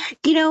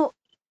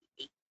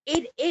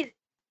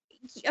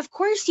 of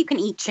course you can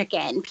eat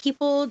chicken.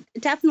 People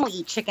definitely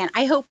eat chicken.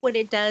 I hope what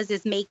it does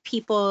is make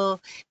people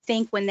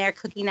think when they're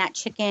cooking that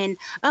chicken,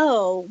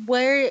 oh,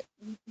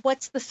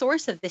 what's the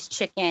source of this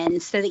chicken?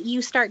 So that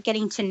you start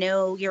getting to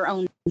know your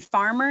own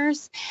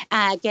farmers,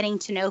 getting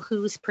to know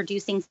who's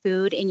producing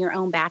food in your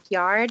own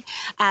backyard.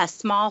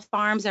 Small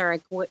farms are a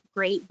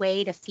great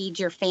way to feed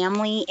your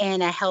family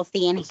in a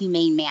healthy and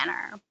humane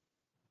manner.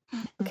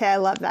 Okay, I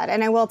love that.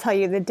 And I will tell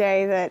you, the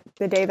day that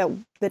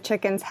the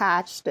chickens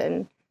hatched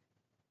and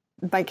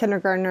my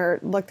kindergartner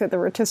looked at the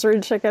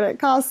rotisserie chicken at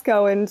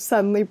Costco and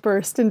suddenly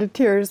burst into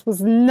tears was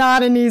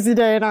not an easy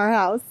day in our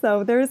house.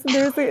 So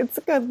it's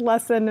a good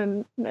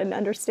lesson and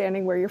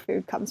understanding where your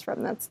food comes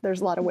from.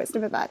 There's a lot of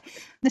wisdom in that.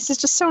 This is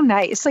just so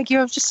nice. Like, you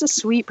have just a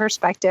sweet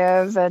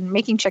perspective and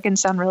making chicken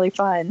sound really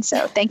fun.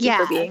 So thank you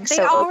for being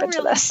so open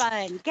to this.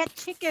 Fun. Get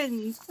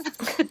chickens.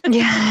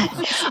 Yeah.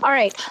 All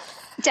right.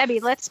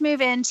 Debbie, let's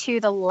move into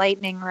the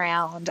lightning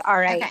round. All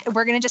right. Okay.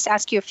 We're going to just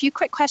ask you a few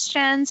quick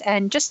questions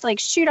and just like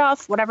shoot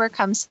off whatever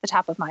comes to the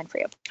top of mind for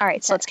you. All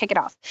right. So let's kick it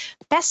off.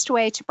 Best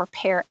way to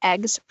prepare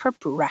eggs for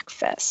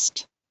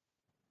breakfast?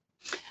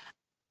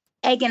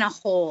 Egg in a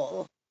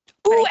hole.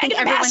 Ooh, egg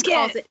in a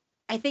basket.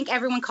 I think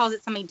everyone calls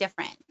it something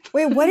different.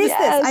 Wait, what is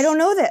this? I don't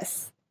know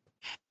this.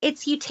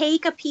 It's you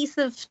take a piece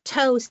of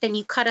toast and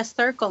you cut a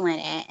circle in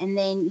it, and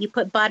then you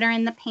put butter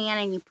in the pan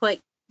and you put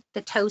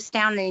the toast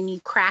down, and then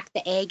you crack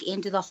the egg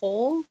into the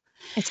hole.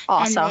 It's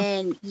awesome. And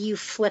then you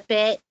flip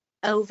it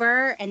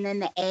over, and then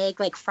the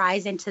egg like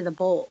fries into the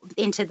bowl,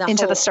 into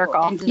the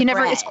circle.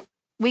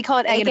 We call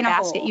it egg in a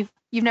basket.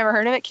 You've never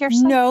heard of it,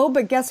 Kirsten? No,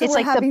 but guess what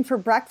we're having for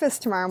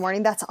breakfast tomorrow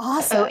morning? That's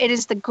awesome. Oh, it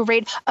is the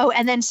great. Oh,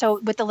 and then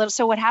so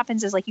what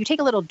happens is like you take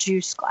a little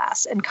juice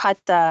glass and cut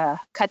the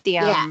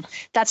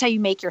that's how you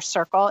make your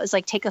circle, is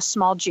like take a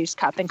small juice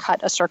cup and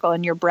cut a circle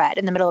in your bread,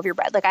 in the middle of your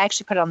bread. Like, I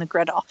actually put it on the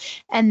griddle.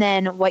 And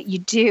then what you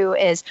do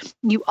is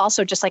you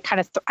also just like kind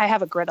of, I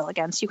have a griddle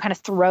again. So you kind of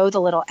throw the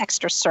little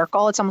extra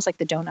circle. It's almost like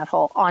the donut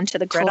hole onto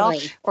the griddle,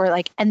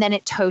 and then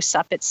it toasts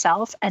up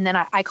itself. And then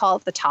I call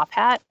it the top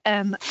hat,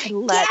 and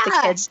let the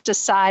kids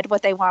decide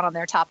what they want on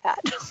their top hat.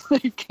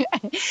 You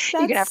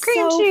can have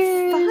cream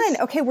cheese.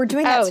 Fun. Okay, we're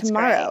doing that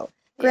tomorrow.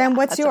 Graham,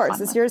 what's yours?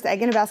 Is yours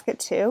egg in a basket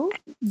too?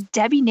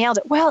 Debbie nailed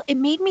it. Well, it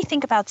made me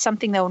think about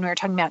something though when we were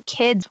talking about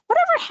kids.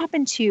 Whatever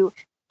happened to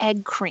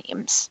egg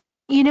creams?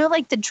 You know,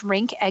 like the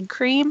drink egg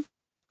cream?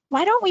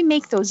 Why don't we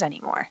make those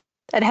anymore?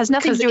 That has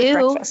nothing to do with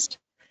breakfast.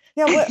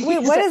 Yeah,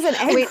 what is an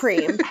egg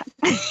cream?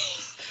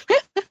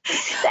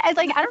 I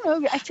don't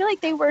know. I feel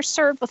like they were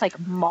served with like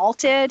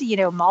malted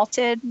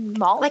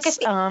malts. Like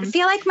I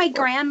feel like my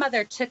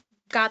grandmother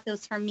got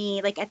those for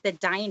me like at the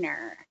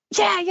diner.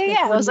 Yeah.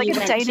 It was like a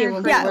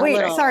diner. Yeah, wait,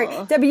 sorry.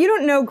 Debbie, you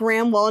don't know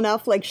Graham well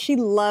enough. Like, she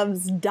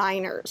loves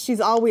diners. She's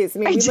always,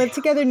 we live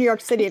together in New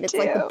York City, and it's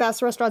like the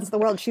best restaurants in the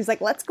world. She's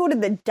like, let's go to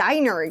the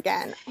diner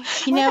again.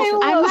 You know,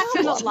 I'm not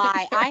going to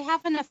lie. I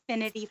have an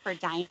affinity for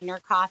diner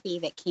coffee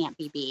that can't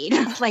be beat.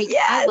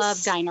 I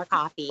love diner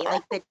coffee.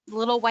 Like the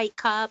little white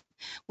cup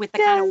with the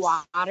kind of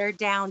watered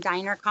down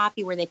diner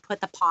coffee where they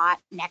put the pot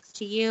next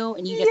to you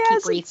and you just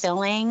keep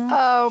refilling.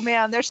 Oh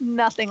man, there's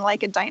nothing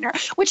like a diner,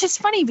 which is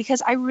funny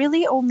because I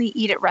really only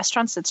eat at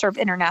restaurants that serve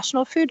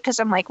international food, because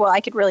I'm like, well, I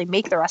could really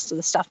make the rest of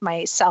the stuff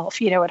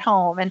myself, at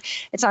home, and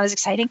it's not as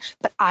exciting,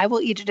 but I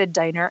will eat at a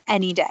diner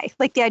any day.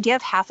 Like, the idea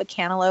of half a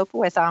cantaloupe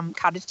with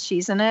cottage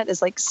cheese in it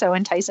is like so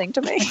enticing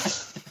to me.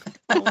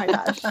 Oh my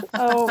gosh.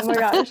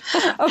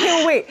 Okay,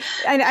 well, wait.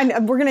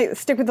 And we're going to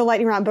stick with the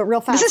lightning round, but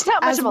real fast. This is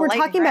not much of a we're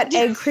lightning talking round. about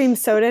egg cream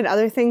soda and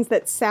other things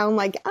that sound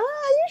like,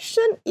 you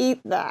shouldn't eat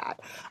that.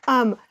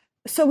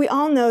 So we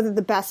all know that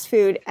the best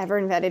food ever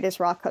invented is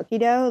raw cookie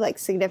dough, like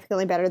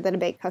significantly better than a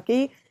baked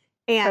cookie.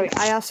 And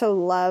I also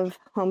love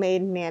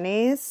homemade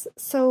mayonnaise.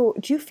 So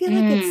do you feel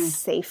like it's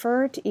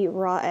safer to eat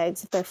raw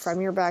eggs if they're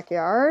from your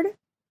backyard?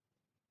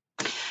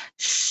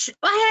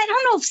 I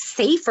don't know if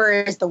safer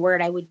is the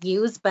word I would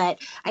use, but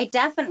I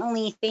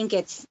definitely think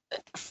it's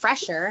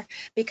fresher,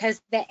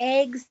 because the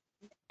egg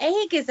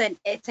is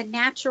a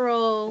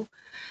natural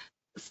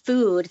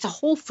food. It's a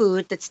whole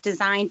food that's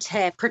designed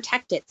to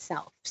protect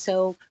itself.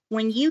 So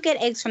when you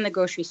get eggs from the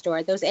grocery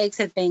store, those eggs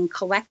have been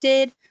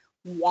collected,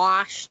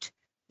 washed,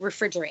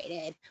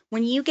 refrigerated.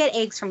 When you get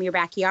eggs from your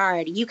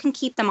backyard, you can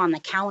keep them on the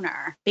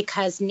counter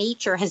because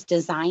nature has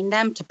designed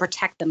them to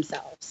protect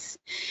themselves.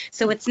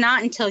 So it's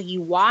not until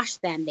you wash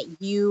them that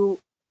you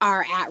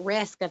are at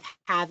risk of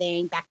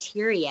having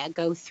bacteria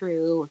go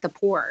through the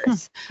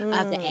pores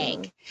of the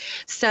egg.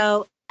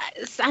 So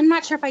I'm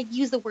not sure if I'd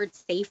use the word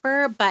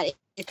safer, but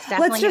it's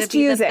definitely Let's just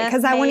use it,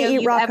 because I want to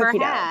eat raw cookie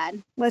dough.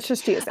 Let's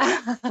just use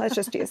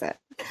it.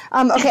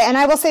 Okay, and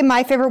I will say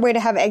my favorite way to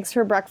have eggs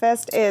for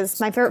breakfast is,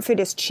 my favorite food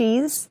is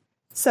cheese.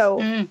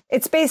 So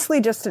it's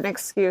basically just an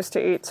excuse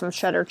to eat some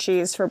cheddar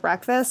cheese for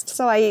breakfast.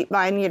 So I eat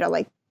mine,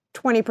 like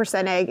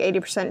 20% egg,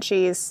 80%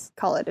 cheese,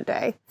 call it a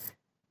day.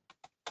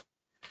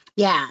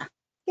 Yeah.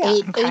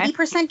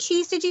 80%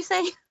 cheese, did you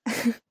say?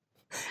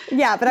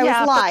 Yeah, but I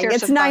was lying.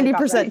 It's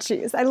 90%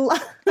 cheese.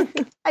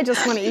 I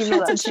just want to eat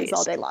melted cheese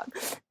all day long.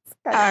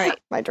 All right.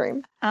 My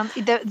dream.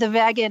 The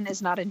vegan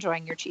is not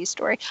enjoying your cheese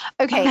story.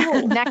 Okay,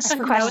 next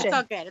No, question. it's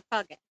all good. It's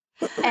all good.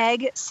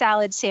 Egg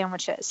salad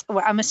sandwiches.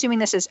 Well, I'm assuming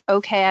this is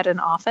okay at an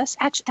office.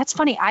 Actually, that's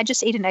funny. I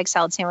just ate an egg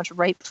salad sandwich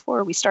right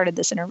before we started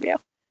this interview.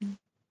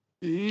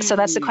 So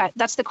that's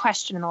the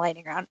question in the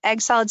lightning round.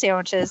 Egg salad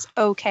sandwiches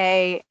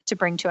okay to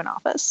bring to an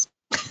office?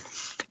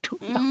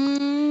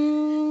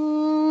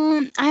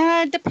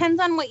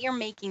 Depends on what you're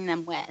making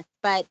them with,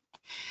 but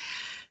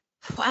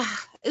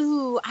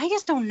I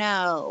just don't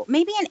know.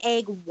 Maybe an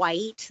egg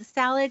white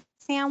salad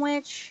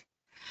sandwich,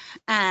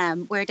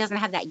 where it doesn't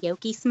have that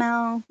yolky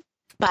smell.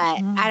 But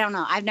I don't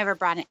know. I've never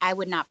brought it. I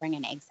would not bring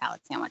an egg salad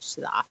sandwich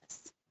to the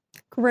office.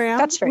 Graham,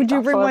 That's very would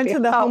you bring thoughtful one of you. to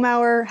the Home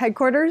Hour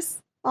headquarters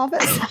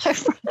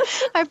office?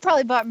 I've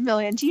probably bought a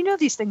million. Do you know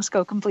these things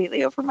go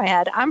completely over my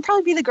head? I'm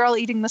probably be the girl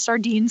eating the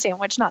sardine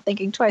sandwich, not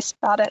thinking twice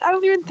about it. I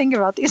don't even think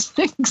about these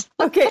things.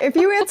 Okay, if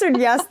you answered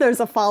yes,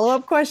 there's a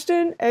follow-up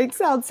question. Egg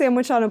salad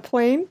sandwich on a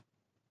plane?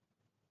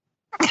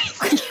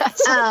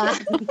 Yes.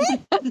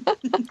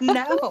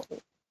 No.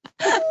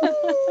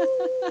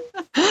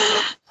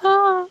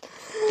 I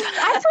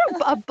threw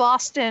a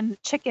Boston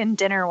chicken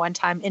dinner one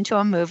time into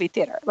a movie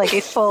theater, like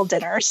a full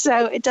dinner.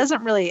 So it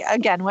doesn't really,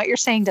 again, what you're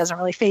saying doesn't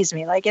really faze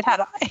me. Like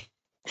I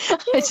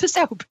just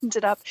opened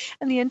it up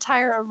and the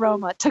entire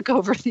aroma took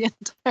over the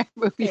entire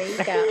movie. There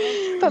you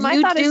go. But my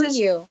you thought do is,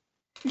 you.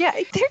 yeah,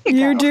 there you go.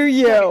 You do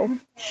you.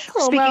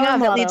 Speaking of,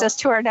 that leads us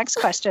to our next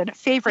question.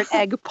 Favorite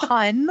egg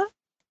pun?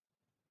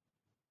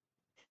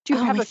 Do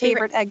you have my a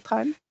favorite egg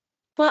pun?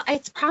 Well,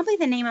 it's probably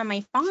the name of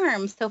my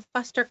farm, so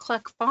Fuster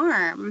Cluck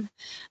Farm.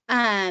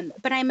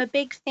 But I'm a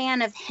big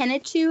fan of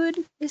Henitude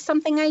is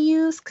something I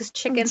use because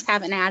chickens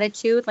have an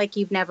attitude like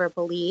you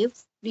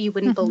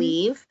wouldn't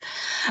believe.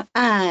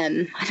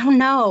 I don't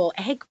know.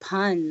 Egg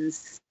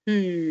puns.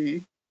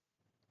 I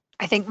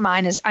think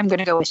mine is, I'm going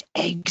to go with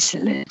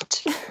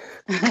excellent.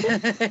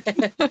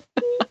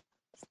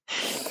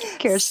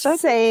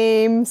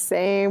 Kirsten?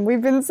 Same.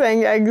 We've been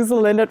saying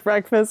excellent at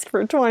breakfast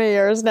for 20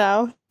 years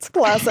now. It's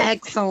classic.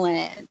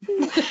 Excellent.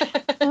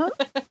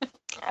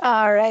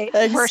 All right.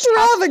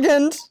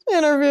 Extravagant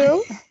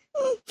interview.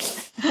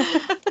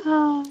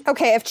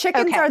 Okay, if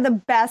chickens are the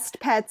best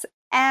pets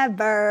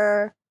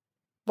ever,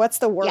 what's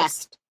the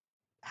worst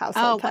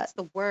household pet? What's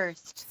the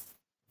worst?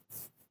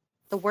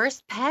 The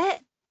worst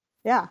pet?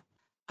 Yeah.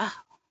 Oh.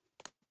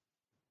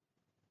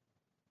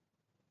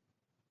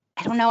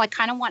 I don't know. I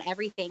kind of want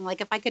everything.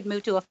 Like if I could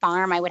move to a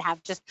farm, I would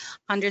have just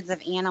hundreds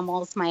of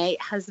animals. My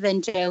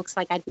husband jokes,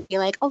 like I'd be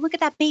like, oh, look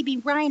at that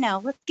baby rhino.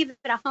 Let's give it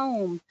a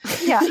home.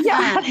 Yeah.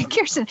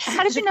 Kirsten,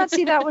 how did you not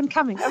see that one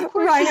coming? Of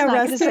course, Rhino she's not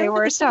going to rescue. say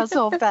worst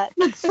household pet.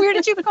 Where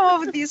did you come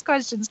up with these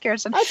questions,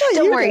 Kirsten? I thought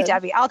Don't you worry, did.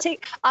 Debbie. I'll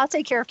take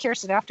care of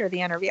Kirsten after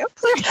the interview.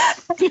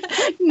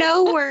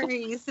 No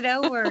worries.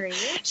 No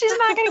worries. She's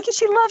not going to.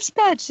 She loves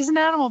pets. She's an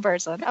animal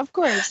person, of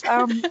course.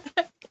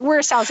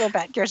 Worst household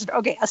pet, Kirsten.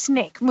 Okay, a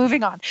snake.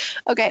 Moving on.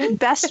 Okay,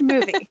 best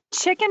movie: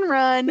 Chicken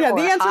Run. Yeah, or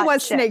the answer Hot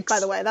was snake, Chicks? by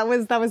the way. That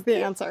was the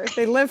answer.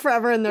 They live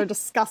forever and they're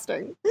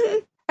disgusting.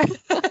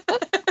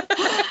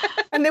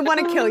 And they want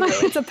to kill you.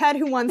 It's a pet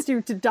who wants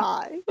you to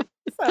die.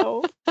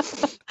 So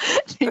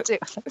Me too.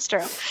 That's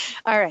true.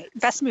 All right,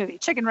 best movie: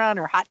 Chicken Run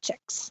or Hot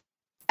Chicks?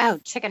 Oh,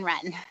 Chicken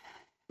Run.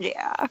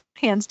 Yeah,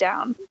 hands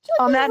down.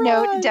 On that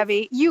note, Run.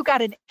 Debbie, you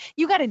got an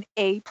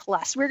A+.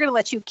 We're gonna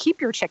let you keep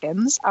your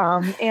chickens,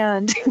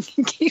 and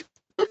keep.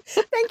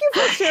 thank you for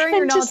sharing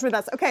your And knowledge just- with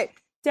us. Okay,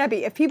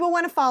 Debbie, if people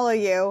want to follow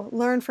you,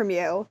 learn from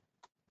you,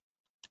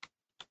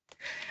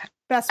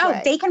 best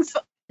way. They can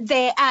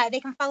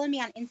follow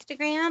me on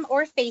Instagram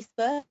or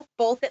Facebook,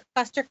 both at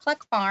Fuster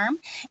Cluck Farm.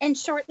 And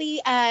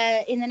shortly,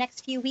 in the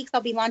next few weeks,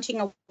 I'll be launching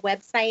a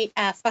website,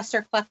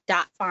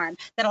 fustercluck.farm,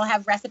 that'll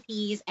have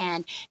recipes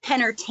and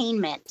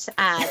entertainment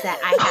that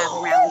I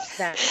have around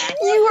the.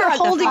 You are got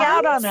the holding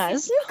out farms. on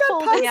us. You've got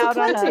holding puns out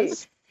on aplenty.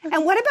 us.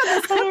 And what about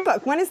this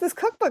cookbook? When is this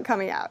cookbook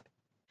coming out?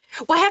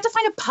 Well, I have to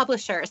find a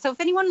publisher. So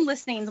if anyone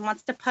listening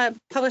wants to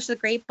publish a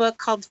great book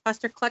called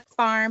Fuster Cluck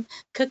Farm,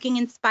 Cooking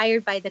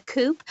Inspired by the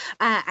Coop,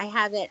 I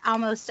have it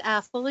almost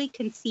fully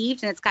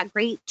conceived, and it's got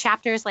great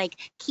chapters like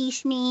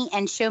Quiche Me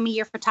and Show Me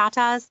Your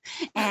Frittatas,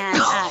 and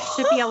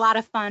should be a lot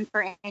of fun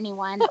for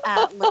anyone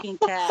looking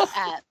to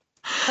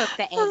cook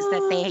the eggs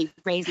that they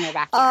raise in their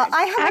backyard.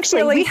 I have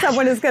Actually, a feeling we-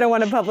 someone is going to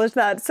want to publish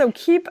that. So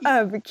keep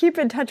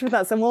in touch with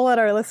us, and we'll let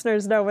our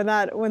listeners know when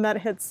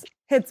that hits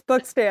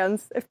book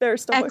stands, if they're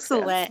still book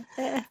stands.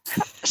 Excellent.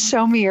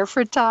 Show me your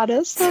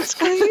frittatas. That's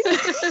great.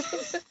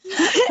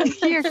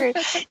 You're great.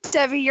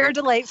 Debbie, you're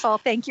delightful.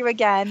 Thank you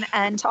again.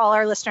 And to all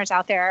our listeners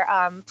out there,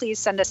 please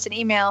send us an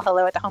email,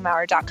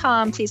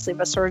 hello@thehomehour.com. Please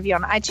leave us a review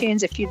on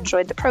iTunes if you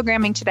enjoyed the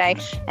programming today.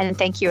 And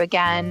thank you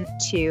again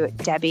to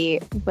Debbie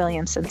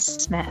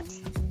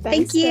Williamson-Smith.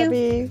 Thanks, you.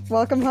 Debbie.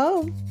 Welcome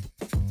home.